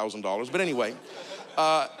worth $2,000. But anyway,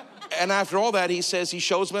 and after all that, he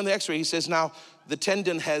shows me on the x-ray, he says, now, the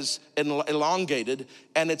tendon has elongated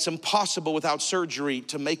and it's impossible without surgery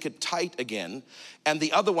to make it tight again. And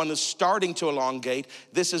the other one is starting to elongate.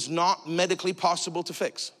 This is not medically possible to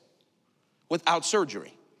fix without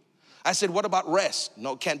surgery. I said, what about rest?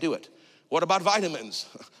 No, can't do it. What about vitamins?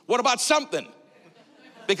 What about something?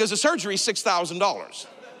 Because the surgery is $6,000.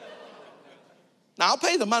 Now, I'll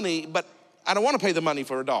pay the money, but I don't want to pay the money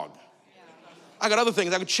for a dog. I got other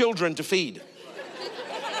things. I got children to feed.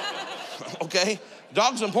 Okay?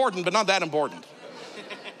 Dog's important, but not that important.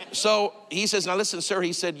 So he says, now listen, sir,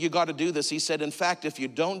 he said, you got to do this. He said, in fact, if you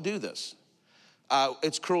don't do this,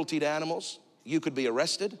 it's cruelty to animals. You could be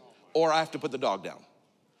arrested, or I have to put the dog down.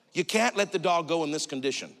 You can't let the dog go in this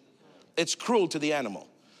condition. It's cruel to the animal.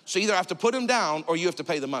 So either I have to put him down or you have to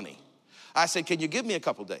pay the money. I said, can you give me a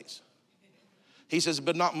couple days? He says,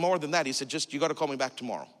 but not more than that. He said, just, you got to call me back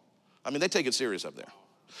tomorrow. I mean, they take it serious up there.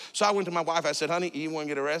 So I went to my wife. I said, honey, you want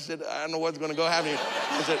to get arrested? I don't know what's going to go happen.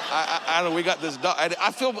 I said, I don't know, we got this dog.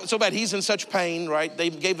 I feel so bad. He's in such pain, right? They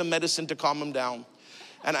gave him medicine to calm him down.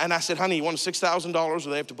 And I said, honey, you want $6,000 or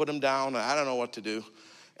they have to put him down? I don't know what to do.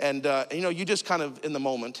 And, you just kind of in the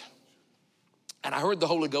moment. And I heard the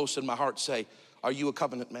Holy Ghost in my heart say, are you a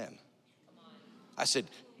covenant man? I said,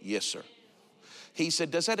 yes, sir. He said,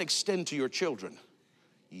 does that extend to your children?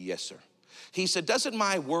 Yes, sir. He said, doesn't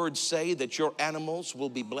my word say that your animals will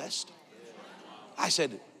be blessed? I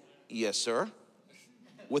said, yes, sir.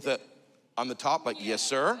 With a, on the top, like, yes,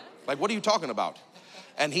 sir. Like, what are you talking about?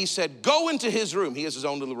 And he said, go into his room. He has his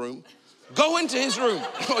own little room. Go into his room.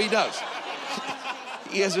 Oh, he does.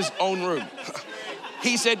 He has his own room.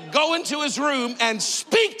 He said, go into his room and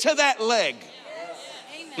speak to that leg.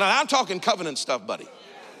 Now, I'm talking covenant stuff, buddy.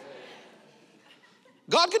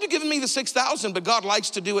 God could have given me the 6,000, but God likes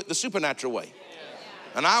to do it the supernatural way.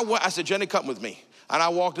 And I said, Jenny, come with me. And I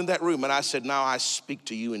walked in that room and I said, now I speak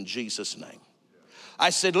to you in Jesus' name. I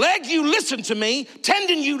said, leg, you listen to me.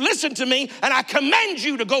 Tendon, you listen to me. And I command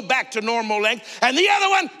you to go back to normal length. And the other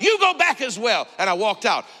one, you go back as well. And I walked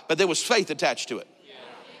out, but there was faith attached to it.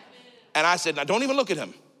 And I said, now don't even look at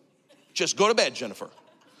him. Just go to bed, Jennifer.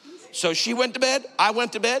 So she went to bed. I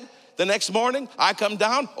went to bed. The next morning, I come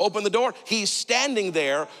down, open the door. He's standing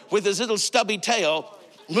there with his little stubby tail,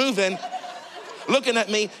 moving, looking at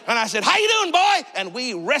me. And I said, how you doing, boy? And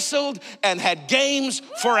we wrestled and had games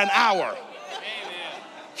for an hour.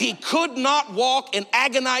 He could not walk in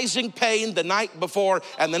agonizing pain the night before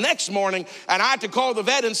and the next morning. And I had to call the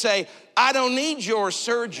vet and say, I don't need your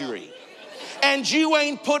surgery. And you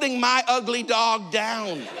ain't putting my ugly dog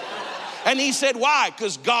down. And he said, why?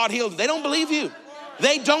 Because God healed. They don't believe you.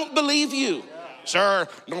 They don't believe you. Sir,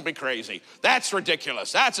 don't be crazy. That's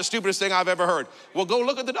ridiculous. That's the stupidest thing I've ever heard. Well, go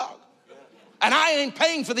look at the dog. And I ain't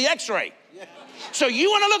paying for the x-ray. So you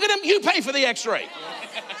want to look at him? You pay for the x-ray.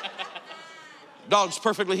 Dog's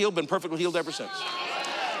perfectly healed, been perfectly healed ever since.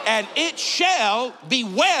 And it shall be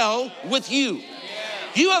well with you.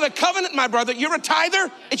 You have a covenant, my brother. You're a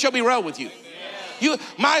tither. It shall be well with you.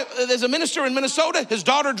 There's a minister in Minnesota. His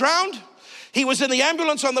daughter drowned. He was in the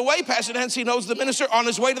ambulance on the way. Pastor Nancy knows the minister, on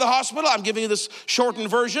his way to the hospital. I'm giving you this shortened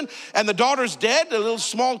version. And the daughter's dead, a little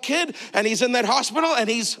small kid, and he's in that hospital. And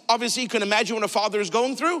he's, obviously, you can imagine what a father is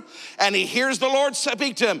going through. And he hears the Lord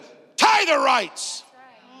speak to him, tither rights.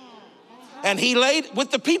 And he laid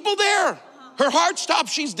with the people there. Her heart stopped.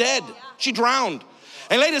 She's dead. She drowned.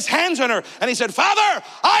 And he laid his hands on her. And he said, Father,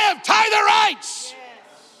 I have tither rights.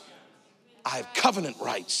 I have covenant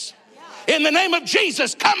rights. In the name of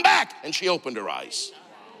Jesus, come back. And she opened her eyes.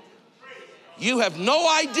 You have no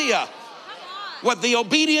idea what the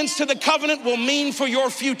obedience to the covenant will mean for your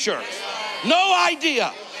future. No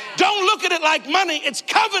idea. Don't look at it like money. It's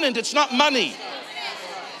covenant. It's not money.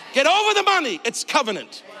 Get over the money. It's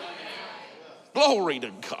covenant. Glory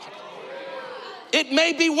to God. It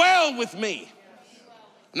may be well with me.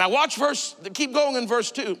 Now watch keep going in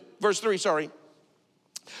verse 3.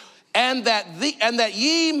 And that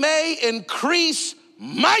ye may increase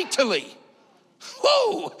mightily.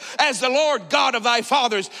 Woo! As the Lord God of thy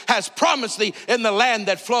fathers has promised thee in the land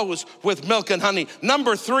that flows with milk and honey.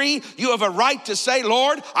 Number 3, you have a right to say,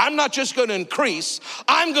 Lord, I'm not just going to increase,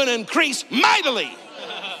 I'm going to increase mightily.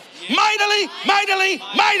 Mightily, mightily,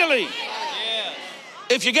 mightily.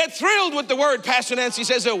 If you get thrilled with the word, Pastor Nancy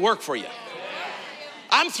says it'll work for you.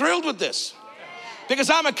 I'm thrilled with this. Because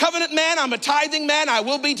I'm a covenant man, I'm a tithing man, I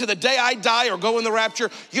will be to the day I die or go in the rapture.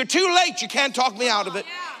 You're too late, you can't talk me out of it.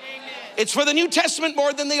 It's for the New Testament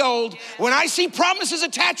more than the Old. When I see promises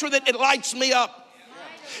attached with it, it lights me up.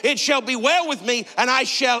 It shall be well with me, and I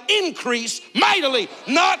shall increase mightily.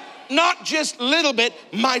 Not just little bit,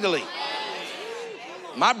 mightily.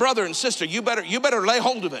 My brother and sister, you better lay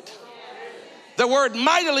hold of it. The word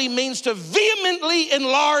mightily means to vehemently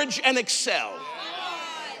enlarge and excel.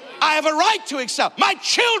 I have a right to excel. My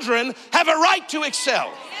children have a right to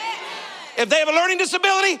excel. If they have a learning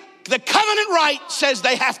disability, the covenant right says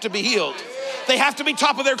they have to be healed. They have to be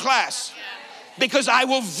top of their class. Because I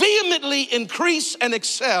will vehemently increase and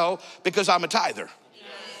excel because I'm a tither.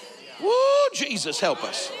 Woo, Jesus help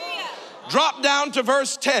us. Drop down to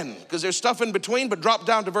verse 10, because there's stuff in between, but drop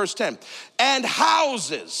down to verse 10. And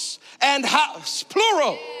houses, and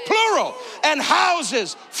plural, and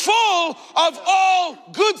houses full of all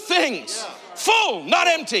good things. Full, not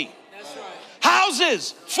empty.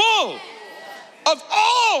 Houses full of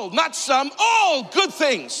all, not some, all good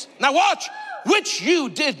things. Now watch, which you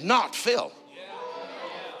did not fill.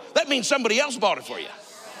 That means somebody else bought it for you.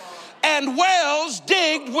 And wells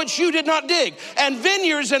digged which you did not dig, and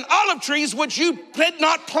vineyards and olive trees which you did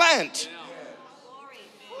not plant.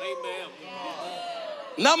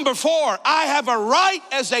 Number 4, I have a right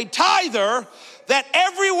as a tither that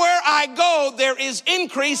everywhere I go there is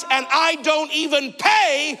increase, and I don't even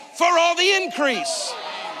pay for all the increase.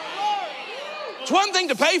 It's one thing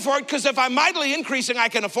to pay for it, because if I'm mightily increasing, I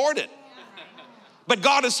can afford it. But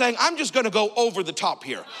God is saying, I'm just going to go over the top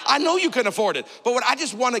here. I know you can afford it, but I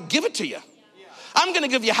just want to give it to you. I'm going to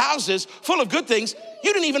give you houses full of good things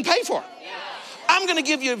you didn't even pay for. I'm going to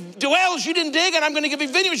give you wells you didn't dig, and I'm going to give you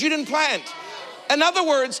vineyards you didn't plant. In other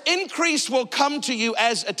words, increase will come to you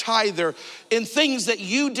as a tither in things that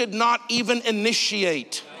you did not even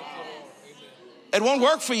initiate. It won't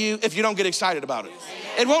work for you if you don't get excited about it.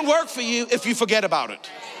 It won't work for you if you forget about it.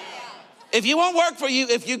 If you won't work for you,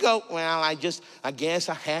 if you go, well, I guess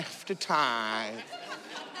I have to tithe.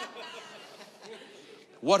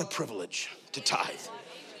 What a privilege to tithe.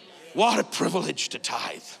 What a privilege to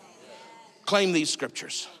tithe. Claim these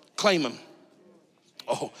scriptures. Claim them.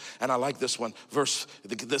 Oh, and I like this one.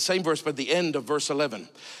 The same verse, but the end of verse 11.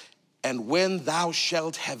 And when thou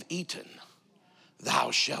shalt have eaten,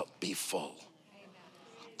 thou shalt be full.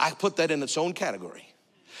 I put that in its own category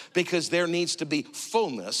because there needs to be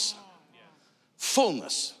fullness.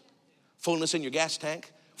 Fullness. Fullness in your gas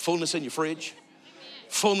tank. Fullness in your fridge.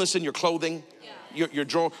 Fullness in your clothing. Your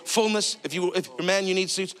drawer. Fullness. If you're a man, you need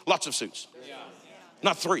suits. Lots of suits.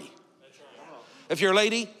 Not 3. If you're a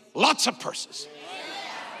lady, lots of purses.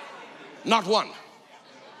 Not 1.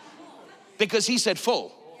 Because he said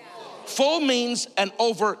full. Full means an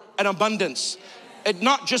abundance. It's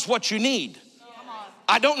not just what you need.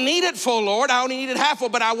 I don't need it full, Lord. I only need it half full,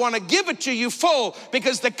 but I want to give it to you full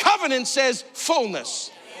because the covenant says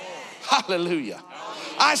fullness. Hallelujah.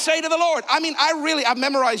 I say to the Lord, I've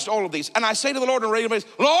memorized all of these, and I say to the Lord on a regular basis,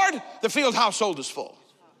 Lord, the field household is full.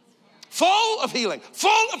 Full of healing,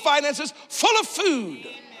 full of finances, full of food,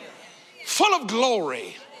 full of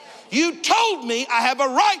glory. You told me I have a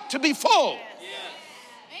right to be full.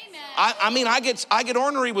 I get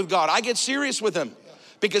ornery with God. I get serious with him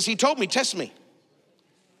because he told me, test me.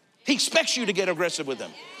 He expects you to get aggressive with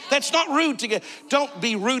him. That's not rude to get. Don't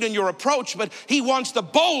be rude in your approach, but he wants the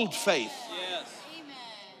bold faith. Yes.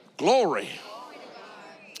 Glory.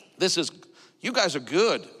 You guys are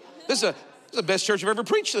good. This is the best church I've ever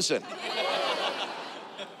preached this in.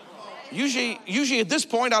 Usually at this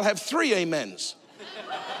point, I'll have 3 amens.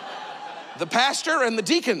 The pastor and the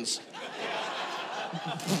deacons.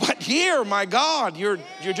 But here, my God, you're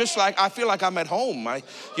just like, I feel like I'm at home.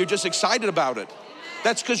 You're just excited about it.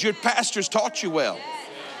 That's because your pastors taught you well.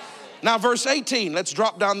 Now, verse 18, let's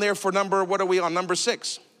drop down there for number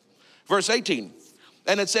 6. Verse 18,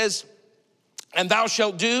 and it says, and thou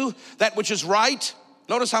shalt do that which is right.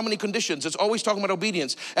 Notice how many conditions. It's always talking about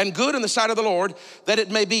obedience. And good in the sight of the Lord, that it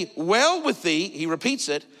may be well with thee, he repeats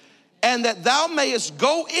it, and that thou mayest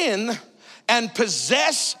go in and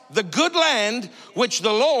possess the good land which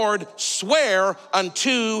the Lord sware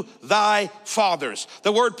unto thy fathers.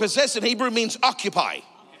 The word possess in Hebrew means occupy.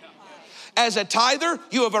 As a tither,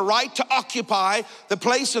 you have a right to occupy the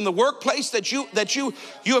place in the workplace that you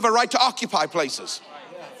have a right to occupy places.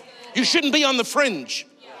 You shouldn't be on the fringe.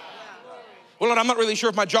 Well, Lord, I'm not really sure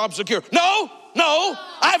if my job's secure. No,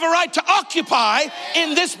 I have a right to occupy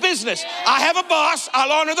in this business. I have a boss,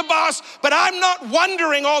 I'll honor the boss, but I'm not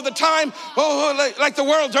wondering all the time, like the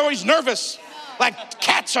world's always nervous, like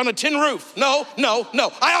cats on a tin roof. No,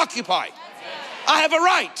 I occupy. I have a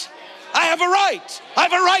right. I have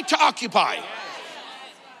a right to occupy.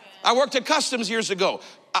 I worked at Customs years ago.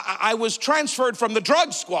 I was transferred from the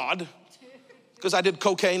drug squad because I did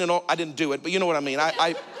cocaine and all. I didn't do it, but you know what I mean.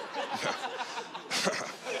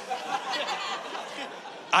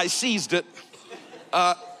 I seized it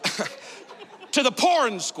to the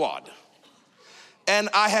porn squad. And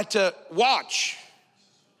I had to watch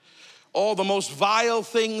all the most vile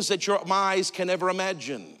things that your eyes can ever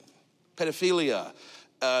imagine. Pedophilia,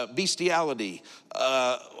 bestiality,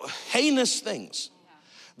 heinous things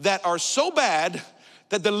that are so bad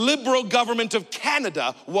that the liberal government of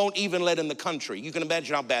Canada won't even let in the country. You can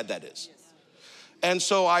imagine how bad that is. And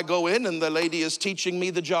so I go in and the lady is teaching me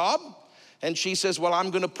the job. And she says, well,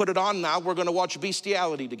 I'm going to put it on now. We're going to watch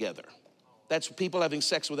bestiality together. That's people having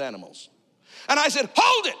sex with animals. And I said,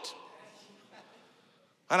 hold it.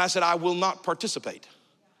 And I said, I will not participate.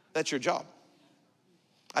 That's your job.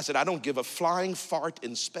 I said, I don't give a flying fart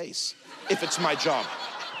in space if it's my job.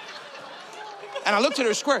 And I looked at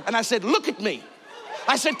her square and I said, look at me.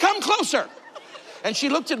 I said, come closer. And she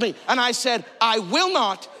looked at me and I said, I will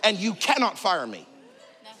not, and you cannot fire me.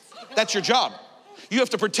 That's your job. You have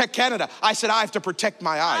to protect Canada. I said, I have to protect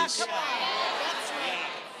my eyes.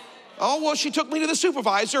 Oh, well, she took me to the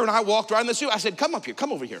supervisor and I walked around the supervisor. I said, come up here,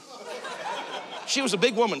 come over here. She was a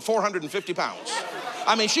big woman, 450 pounds.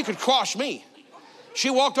 I mean, she could quash me. She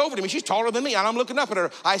walked over to me. She's taller than me, and I'm looking up at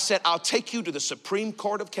her. I said, I'll take you to the Supreme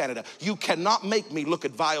Court of Canada. You cannot make me look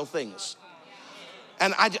at vile things.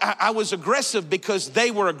 And I was aggressive because they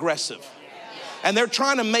were aggressive. And they're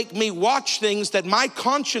trying to make me watch things that my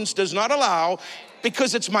conscience does not allow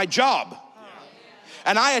because it's my job.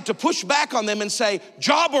 And I had to push back on them and say,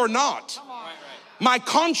 job or not, my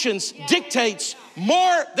conscience dictates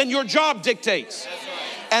more than your job dictates.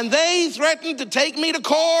 And they threatened to take me to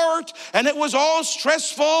court, and it was all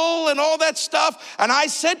stressful and all that stuff. And I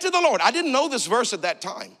said to the Lord, I didn't know this verse at that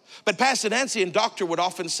time, but Pastor Nancy and Doctor would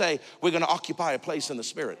often say, we're going to occupy a place in the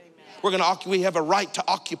Spirit. We have a right to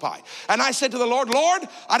occupy. And I said to the Lord, Lord,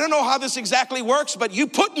 I don't know how this exactly works, but you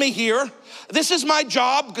put me here. This is my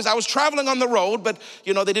job, because I was traveling on the road, but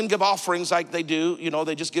they didn't give offerings like they do.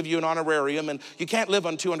 They just give you an honorarium, and you can't live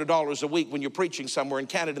on $200 a week when you're preaching somewhere in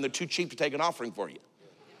Canada and they're too cheap to take an offering for you.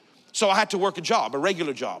 So I had to work a job, a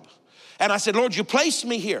regular job. And I said, Lord, you placed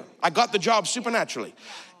me here. I got the job supernaturally.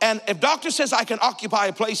 And if Doctor says I can occupy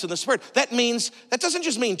a place in the Spirit, that doesn't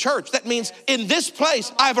just mean church. That means in this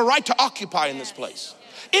place, I have a right to occupy in this place.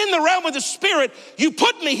 In the realm of the Spirit, you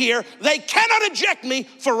put me here. They cannot eject me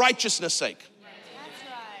for righteousness' sake.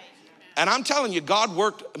 And I'm telling you, God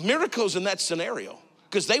worked miracles in that scenario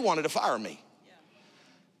because they wanted to fire me.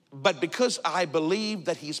 But because I believe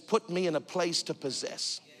that he's put me in a place to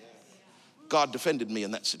possess, God defended me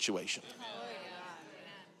in that situation.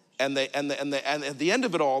 And at the end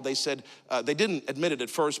of it all, they said, they didn't admit it at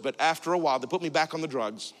first, but after a while, they put me back on the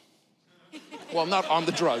drugs. Well, not on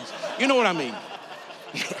the drugs. You know what I mean.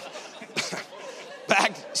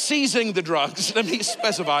 Back seizing the drugs, let me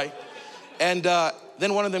specify. And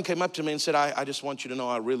then one of them came up to me and said, I just want you to know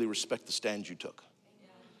I really respect the stand you took.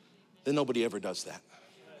 Then nobody ever does that.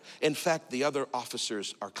 In fact, the other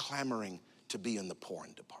officers are clamoring to be in the porn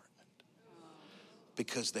department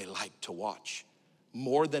because they like to watch.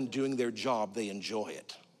 More than doing their job, they enjoy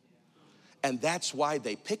it. And that's why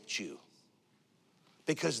they picked you,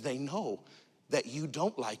 because they know that you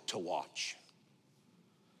don't like to watch.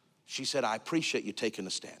 She said, I appreciate you taking a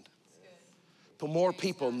stand. But more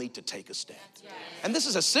people need to take a stand. And this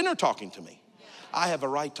is a sinner talking to me. I have a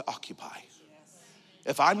right to occupy.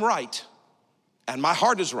 If I'm right, and my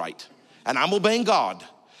heart is right, and I'm obeying God,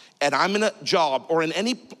 and I'm in a job or in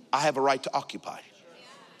any, I have a right to occupy.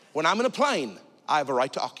 When I'm in a plane, I have a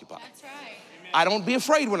right to occupy. That's right. I don't be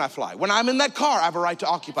afraid when I fly. When I'm in that car, I have a right to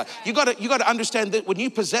occupy. You gotta understand that when you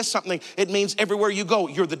possess something, it means everywhere you go,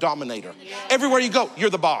 you're the dominator. Everywhere you go, you're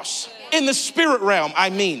the boss. In the spirit realm, I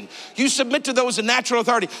mean. You submit to those in natural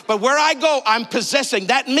authority, but where I go, I'm possessing.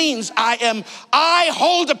 That means I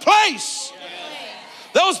hold a place.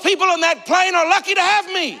 Those people on that plane are lucky to have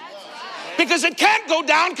me because it can't go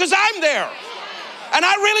down because I'm there. And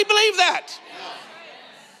I really believe that.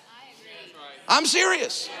 I'm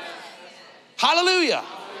serious. Hallelujah.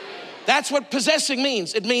 That's what possessing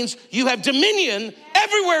means. It means you have dominion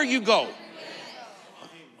everywhere you go.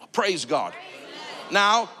 Praise God.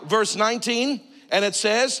 Now, verse 19, and it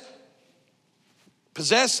says,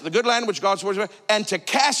 possess the good land which God's word, and to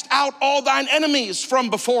cast out all thine enemies from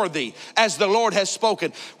before thee, as the Lord has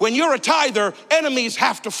spoken. When you're a tither, enemies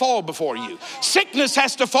have to fall before you. Sickness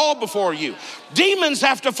has to fall before you. Demons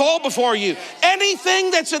have to fall before you.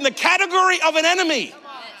 Anything that's in the category of an enemy.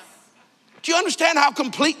 Do you understand how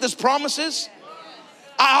complete this promise is?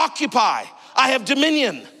 I occupy. I have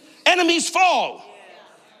dominion. Enemies fall.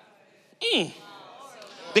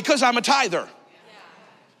 Because I'm a tither.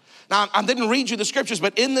 Now, I didn't read you the scriptures,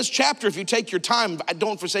 but in this chapter, if you take your time, I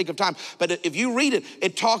don't for sake of time, but if you read it,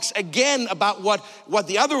 it talks again about what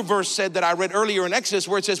the other verse said that I read earlier in Exodus,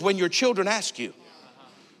 where it says, when your children ask you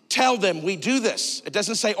tell them we do this. It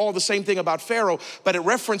doesn't say all the same thing about Pharaoh, but it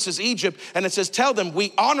references Egypt, and it says, tell them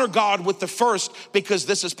we honor God with the first because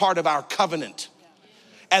this is part of our covenant.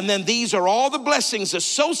 And then these are all the blessings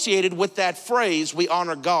associated with that phrase, we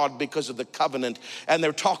honor God because of the covenant. And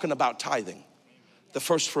they're talking about tithing, the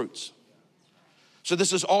first fruits. So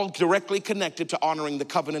this is all directly connected to honoring the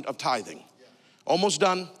covenant of tithing. Almost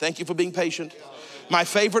done. Thank you for being patient. My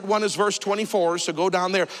favorite one is verse 24, so go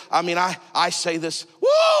down there. I mean, I say this,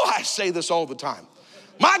 I say this all the time.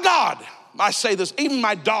 My God, I say this, even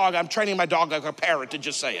my dog, I'm training my dog like a parrot to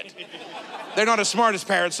just say it. They're not as smart as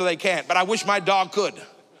parrots, so they can't, but I wish my dog could.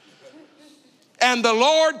 And the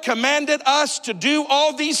Lord commanded us to do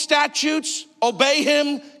all these statutes, obey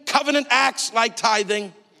him, covenant acts like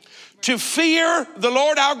tithing, to fear the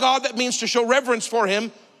Lord our God, that means to show reverence for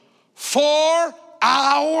him, for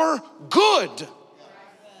our good.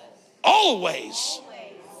 Always.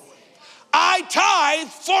 I tithe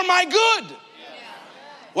for my good.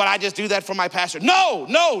 Well, I just do that for my pastor. No.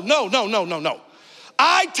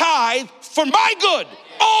 I tithe for my good.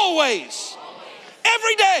 Always.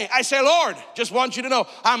 Every day I say, Lord, just want you to know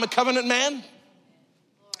I'm a covenant man.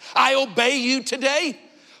 I obey you today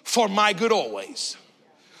for my good always.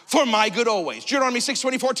 For my good always. Deuteronomy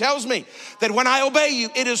 6:24 tells me that when I obey you,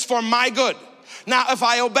 it is for my good. Now, if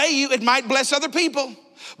I obey you, it might bless other people,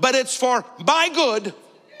 but it's for my good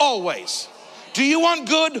always. Do you want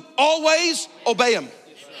good always? Obey him.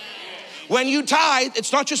 When you tithe,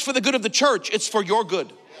 it's not just for the good of the church, it's for your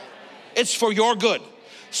good. It's for your good.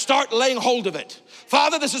 Start laying hold of it.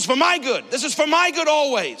 Father, this is for my good. This is for my good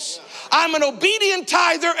always. I'm an obedient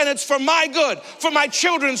tither, and it's for my good, for my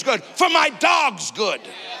children's good, for my dog's good.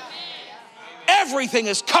 Everything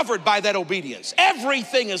is covered by that obedience.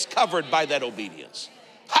 Everything is covered by that obedience.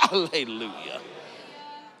 Hallelujah.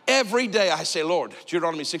 Every day I say, Lord,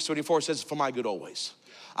 Deuteronomy 6:24 says, for my good always.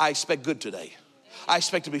 I expect good today. I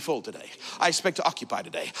expect to be full today. I expect to occupy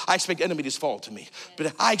today. I expect enemies to fall to me.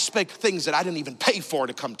 But I expect things that I didn't even pay for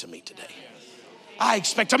to come to me today. I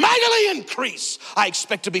expect to mightily increase. I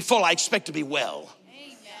expect to be full. I expect to be well.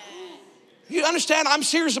 Amen. You understand? I'm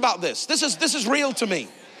serious about this. This is real to me.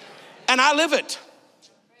 And I live it.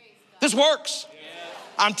 This works.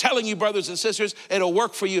 I'm telling you, brothers and sisters, it'll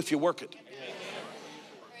work for you if you work it.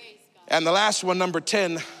 And the last one, number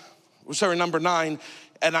 9,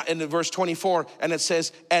 and in verse 24, and it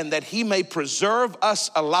says, and that he may preserve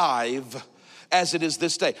us alive as it is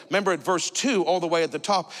this day. Remember at verse 2, all the way at the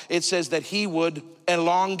top, it says that he would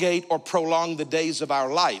elongate or prolong the days of our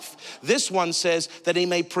life. This one says that he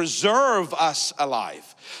may preserve us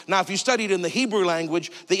alive. Now, if you studied in the Hebrew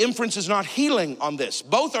language, the inference is not healing on this.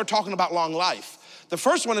 Both are talking about long life. The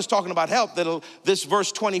first one is talking about health. This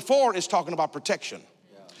verse 24 is talking about protection.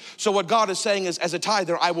 So what God is saying is, as a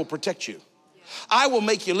tither, I will protect you. I will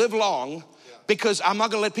make you live long, because I'm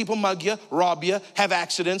not going to let people mug you, rob you, have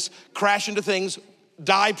accidents, crash into things,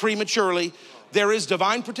 die prematurely. There is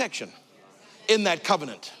divine protection in that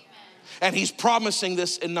covenant. And he's promising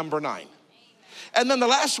this in number 9. And then the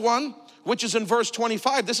last one, which is in verse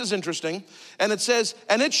 25, this is interesting. And it says,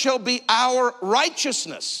 and it shall be our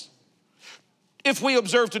righteousness if we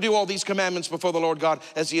observe to do all these commandments before the Lord God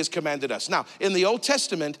as he has commanded us. Now, in the Old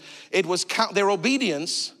Testament, it was their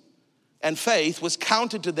obedience and faith was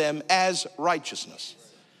counted to them as righteousness.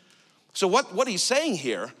 So what he's saying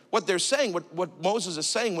here, what they're saying, what Moses is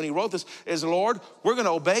saying when he wrote this is, Lord, we're going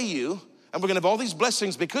to obey you, and we're going to have all these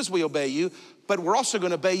blessings because we obey you, but we're also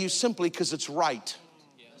going to obey you simply because it's right.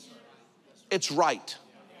 It's right.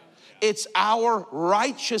 It's our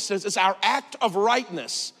righteousness. It's our act of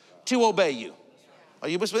rightness to obey you. Are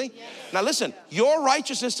you with me? Now listen, your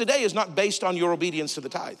righteousness today is not based on your obedience to the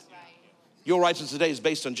tithe. Your righteousness today is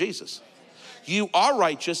based on Jesus. You are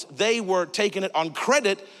righteous. They were taking it on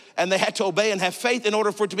credit, and they had to obey and have faith in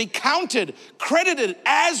order for it to be credited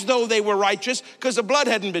as though they were righteous because the blood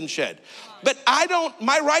hadn't been shed. But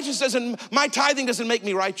my tithing doesn't make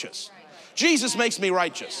me righteous. Jesus makes me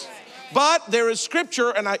righteous. But there is scripture,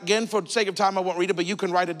 and again, for the sake of time, I won't read it, but you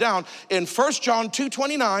can write it down, in 1 John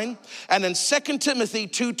 2:29 and in 2 Timothy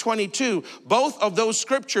 2:22. Both of those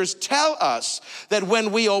scriptures tell us that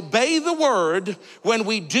when we obey the word, when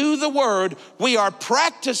we do the word, we are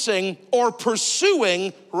practicing or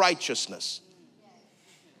pursuing righteousness.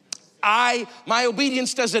 My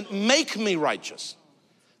obedience doesn't make me righteous.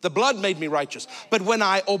 The blood made me righteous. But when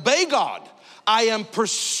I obey God, I am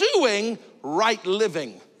pursuing right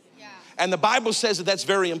living. And the Bible says that that's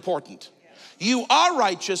very important. You are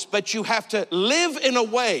righteous, but you have to live in a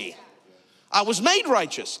way. I was made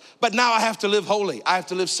righteous, but now I have to live holy. I have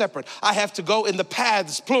to live separate. I have to go in the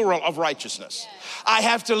paths, plural, of righteousness. I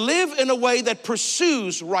have to live in a way that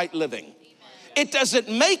pursues right living. It doesn't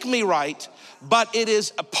make me right, but it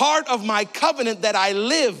is a part of my covenant that I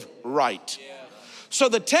live right. So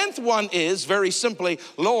the 10th one is very simply,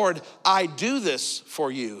 Lord, I do this for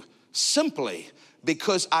you simply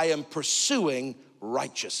because I am pursuing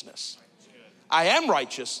righteousness. I am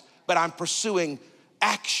righteous, but I'm pursuing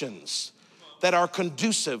actions that are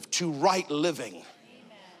conducive to right living.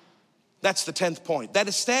 That's the 10th point. That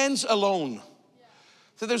it stands alone.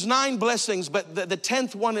 So there's 9 blessings, but the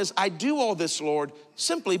 10th one is, I do all this, Lord,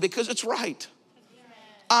 simply because it's right.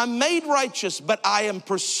 I'm made righteous, but I am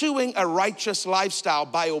pursuing a righteous lifestyle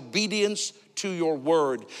by obedience to your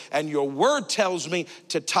word. And your word tells me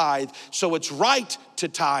to tithe, so it's right to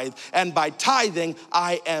tithe. And by tithing,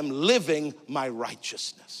 I am living my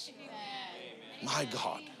righteousness. Amen. My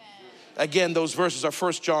God. Again, those verses are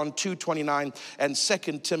 1 John 2:29 and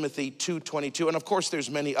 2 Timothy 2:22. And of course, there's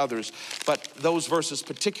many others. But those verses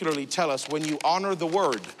particularly tell us when you honor the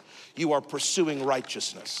word, you are pursuing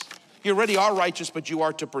righteousness. You already are righteous, but you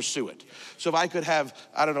are to pursue it. So if I could have,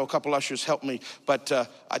 I don't know, a couple ushers help me, but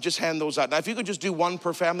I just hand those out. Now, if you could just do one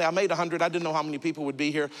per family. I made 100. I didn't know how many people would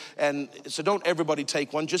be here. And so don't everybody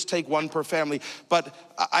take one. Just take one per family. But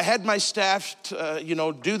I had my staff,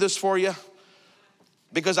 do this for you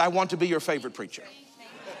because I want to be your favorite preacher.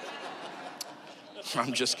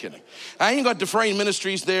 I'm just kidding. I ain't got Dufresne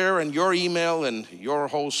Ministries there and your email and your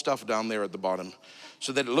whole stuff down there at the bottom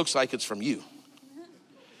so that it looks like it's from you.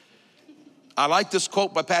 I like this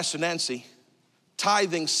quote by Pastor Nancy.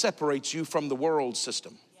 Tithing separates you from the world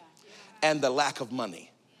system and the lack of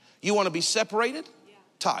money. You want to be separated?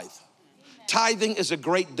 Tithe. Tithing is a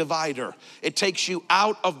great divider. It takes you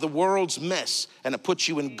out of the world's mess and it puts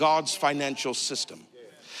you in God's financial system.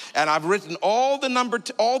 And I've written all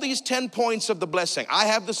these 10 points of the blessing. I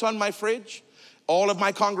have this on my fridge. All of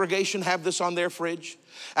my congregation have this on their fridge.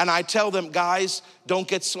 And I tell them, guys, don't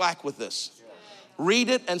get slack with this. Read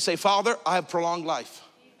it and say, Father, I have prolonged life.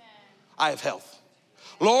 I have health.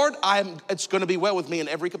 Lord, it's going to be well with me in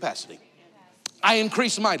every capacity. I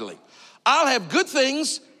increase mightily. I'll have good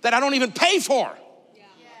things that I don't even pay for.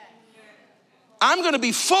 I'm going to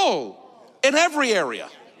be full in every area.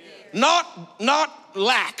 Not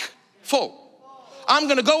lack, full. I'm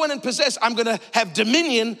going to go in and possess. I'm going to have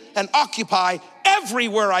dominion and occupy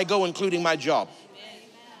everywhere I go, including my job.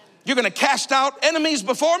 You're going to cast out enemies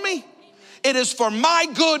before me. It is for my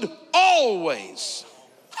good always.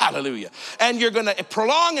 Hallelujah. And you're going to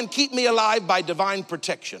prolong and keep me alive by divine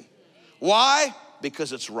protection. Why?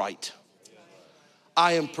 Because it's right.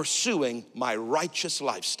 I am pursuing my righteous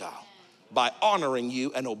lifestyle by honoring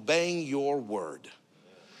you and obeying your word.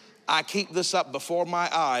 I keep this up before my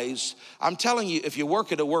eyes. I'm telling you, if you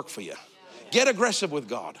work, it'll work for you. Get aggressive with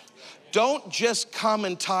God. Don't just come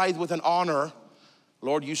and tithe with an honor.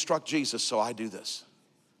 Lord, you struck Jesus, so I do this.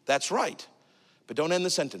 That's right. But don't end the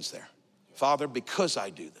sentence there. Father, because I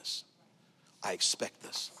do this, I expect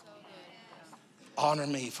this. Honor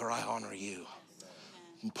me, for I honor you.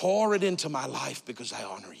 Pour it into my life because I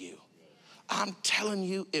honor you. I'm telling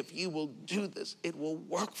you, if you will do this, it will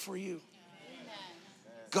work for you.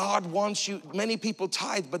 God wants you. Many people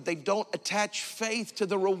tithe, but they don't attach faith to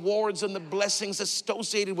the rewards and the blessings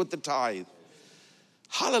associated with the tithe.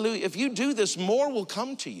 Hallelujah. If you do this, more will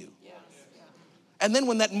come to you. And then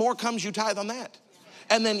when that more comes, you tithe on that.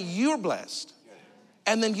 And then you're blessed.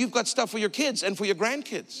 And then you've got stuff for your kids and for your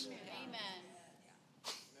grandkids.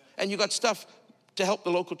 And you got stuff to help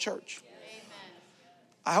the local church.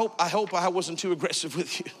 I hope I wasn't too aggressive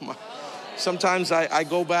with you. Sometimes I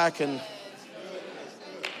go back and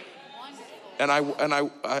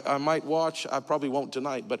I might watch. I probably won't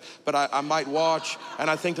tonight, but I might watch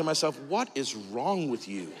and I think to myself, what is wrong with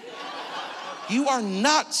you? You are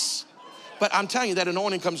nuts. But I'm telling you, that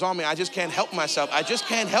anointing comes on me. I just can't help myself.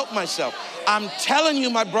 I'm telling you,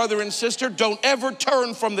 my brother and sister, don't ever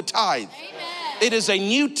turn from the tithe. Amen. It is a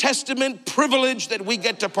New Testament privilege that we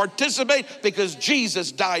get to participate because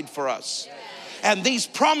Jesus died for us. Yes. And these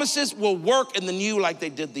promises will work in the new like they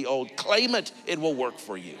did the old. Claim it, it will work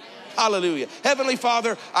for you. Hallelujah. Heavenly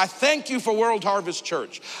Father, I thank you for World Harvest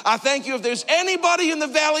Church. I thank you if there's anybody in the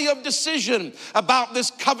valley of decision about this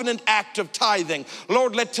covenant act of tithing.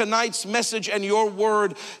 Lord, let tonight's message and your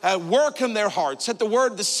word work in their hearts. Let the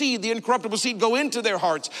word, the seed, the incorruptible seed go into their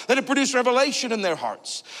hearts. Let it produce revelation in their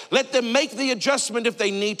hearts. Let them make the adjustment if they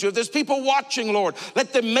need to. If there's people watching, Lord,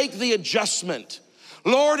 let them make the adjustment.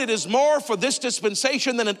 Lord, it is more for this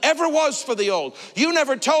dispensation than it ever was for the old. You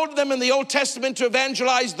never told them in the Old Testament to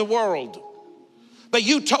evangelize the world. But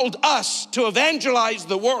you told us to evangelize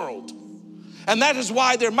the world. And that is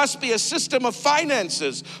why there must be a system of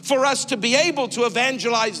finances for us to be able to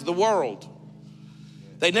evangelize the world.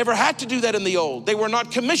 They never had to do that in the old. They were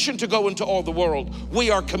not commissioned to go into all the world.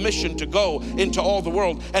 We are commissioned to go into all the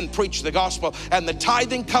world and preach the gospel. And the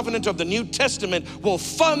tithing covenant of the New Testament will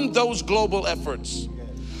fund those global efforts.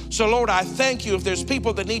 So Lord, I thank you if there's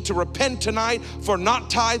people that need to repent tonight for not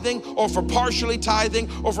tithing or for partially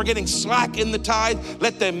tithing or for getting slack in the tithe,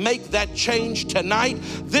 let them make that change tonight.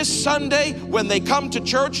 This Sunday, when they come to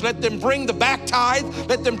church, let them bring the back tithe.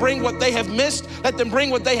 Let them bring what they have missed. Let them bring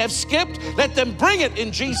what they have skipped. Let them bring it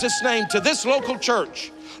in Jesus' name to this local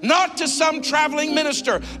church. Not to some traveling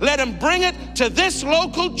minister. Let them bring it to this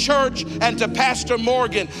local church and to Pastor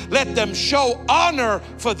Morgan. Let them show honor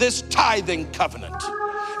for this tithing covenant.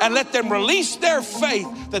 And let them release their faith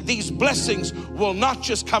that these blessings will not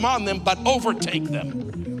just come on them, but overtake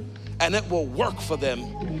them. And it will work for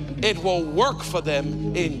them. It will work for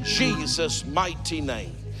them in Jesus' mighty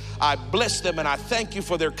name. I bless them and I thank you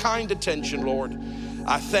for their kind attention, Lord.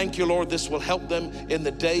 I thank you, Lord, this will help them in the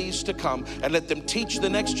days to come. And let them teach the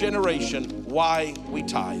next generation why we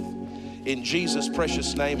tithe. In Jesus'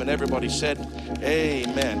 precious name. And everybody said,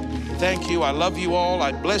 amen. Thank you. I love you all.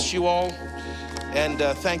 I bless you all. And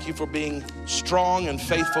thank you for being strong and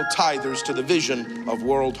faithful tithers to the vision of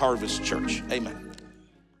World Harvest Church. Amen.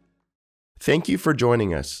 Thank you for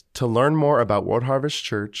joining us. To learn more about World Harvest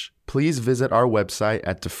Church, please visit our website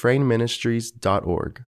at dufresneministries.org.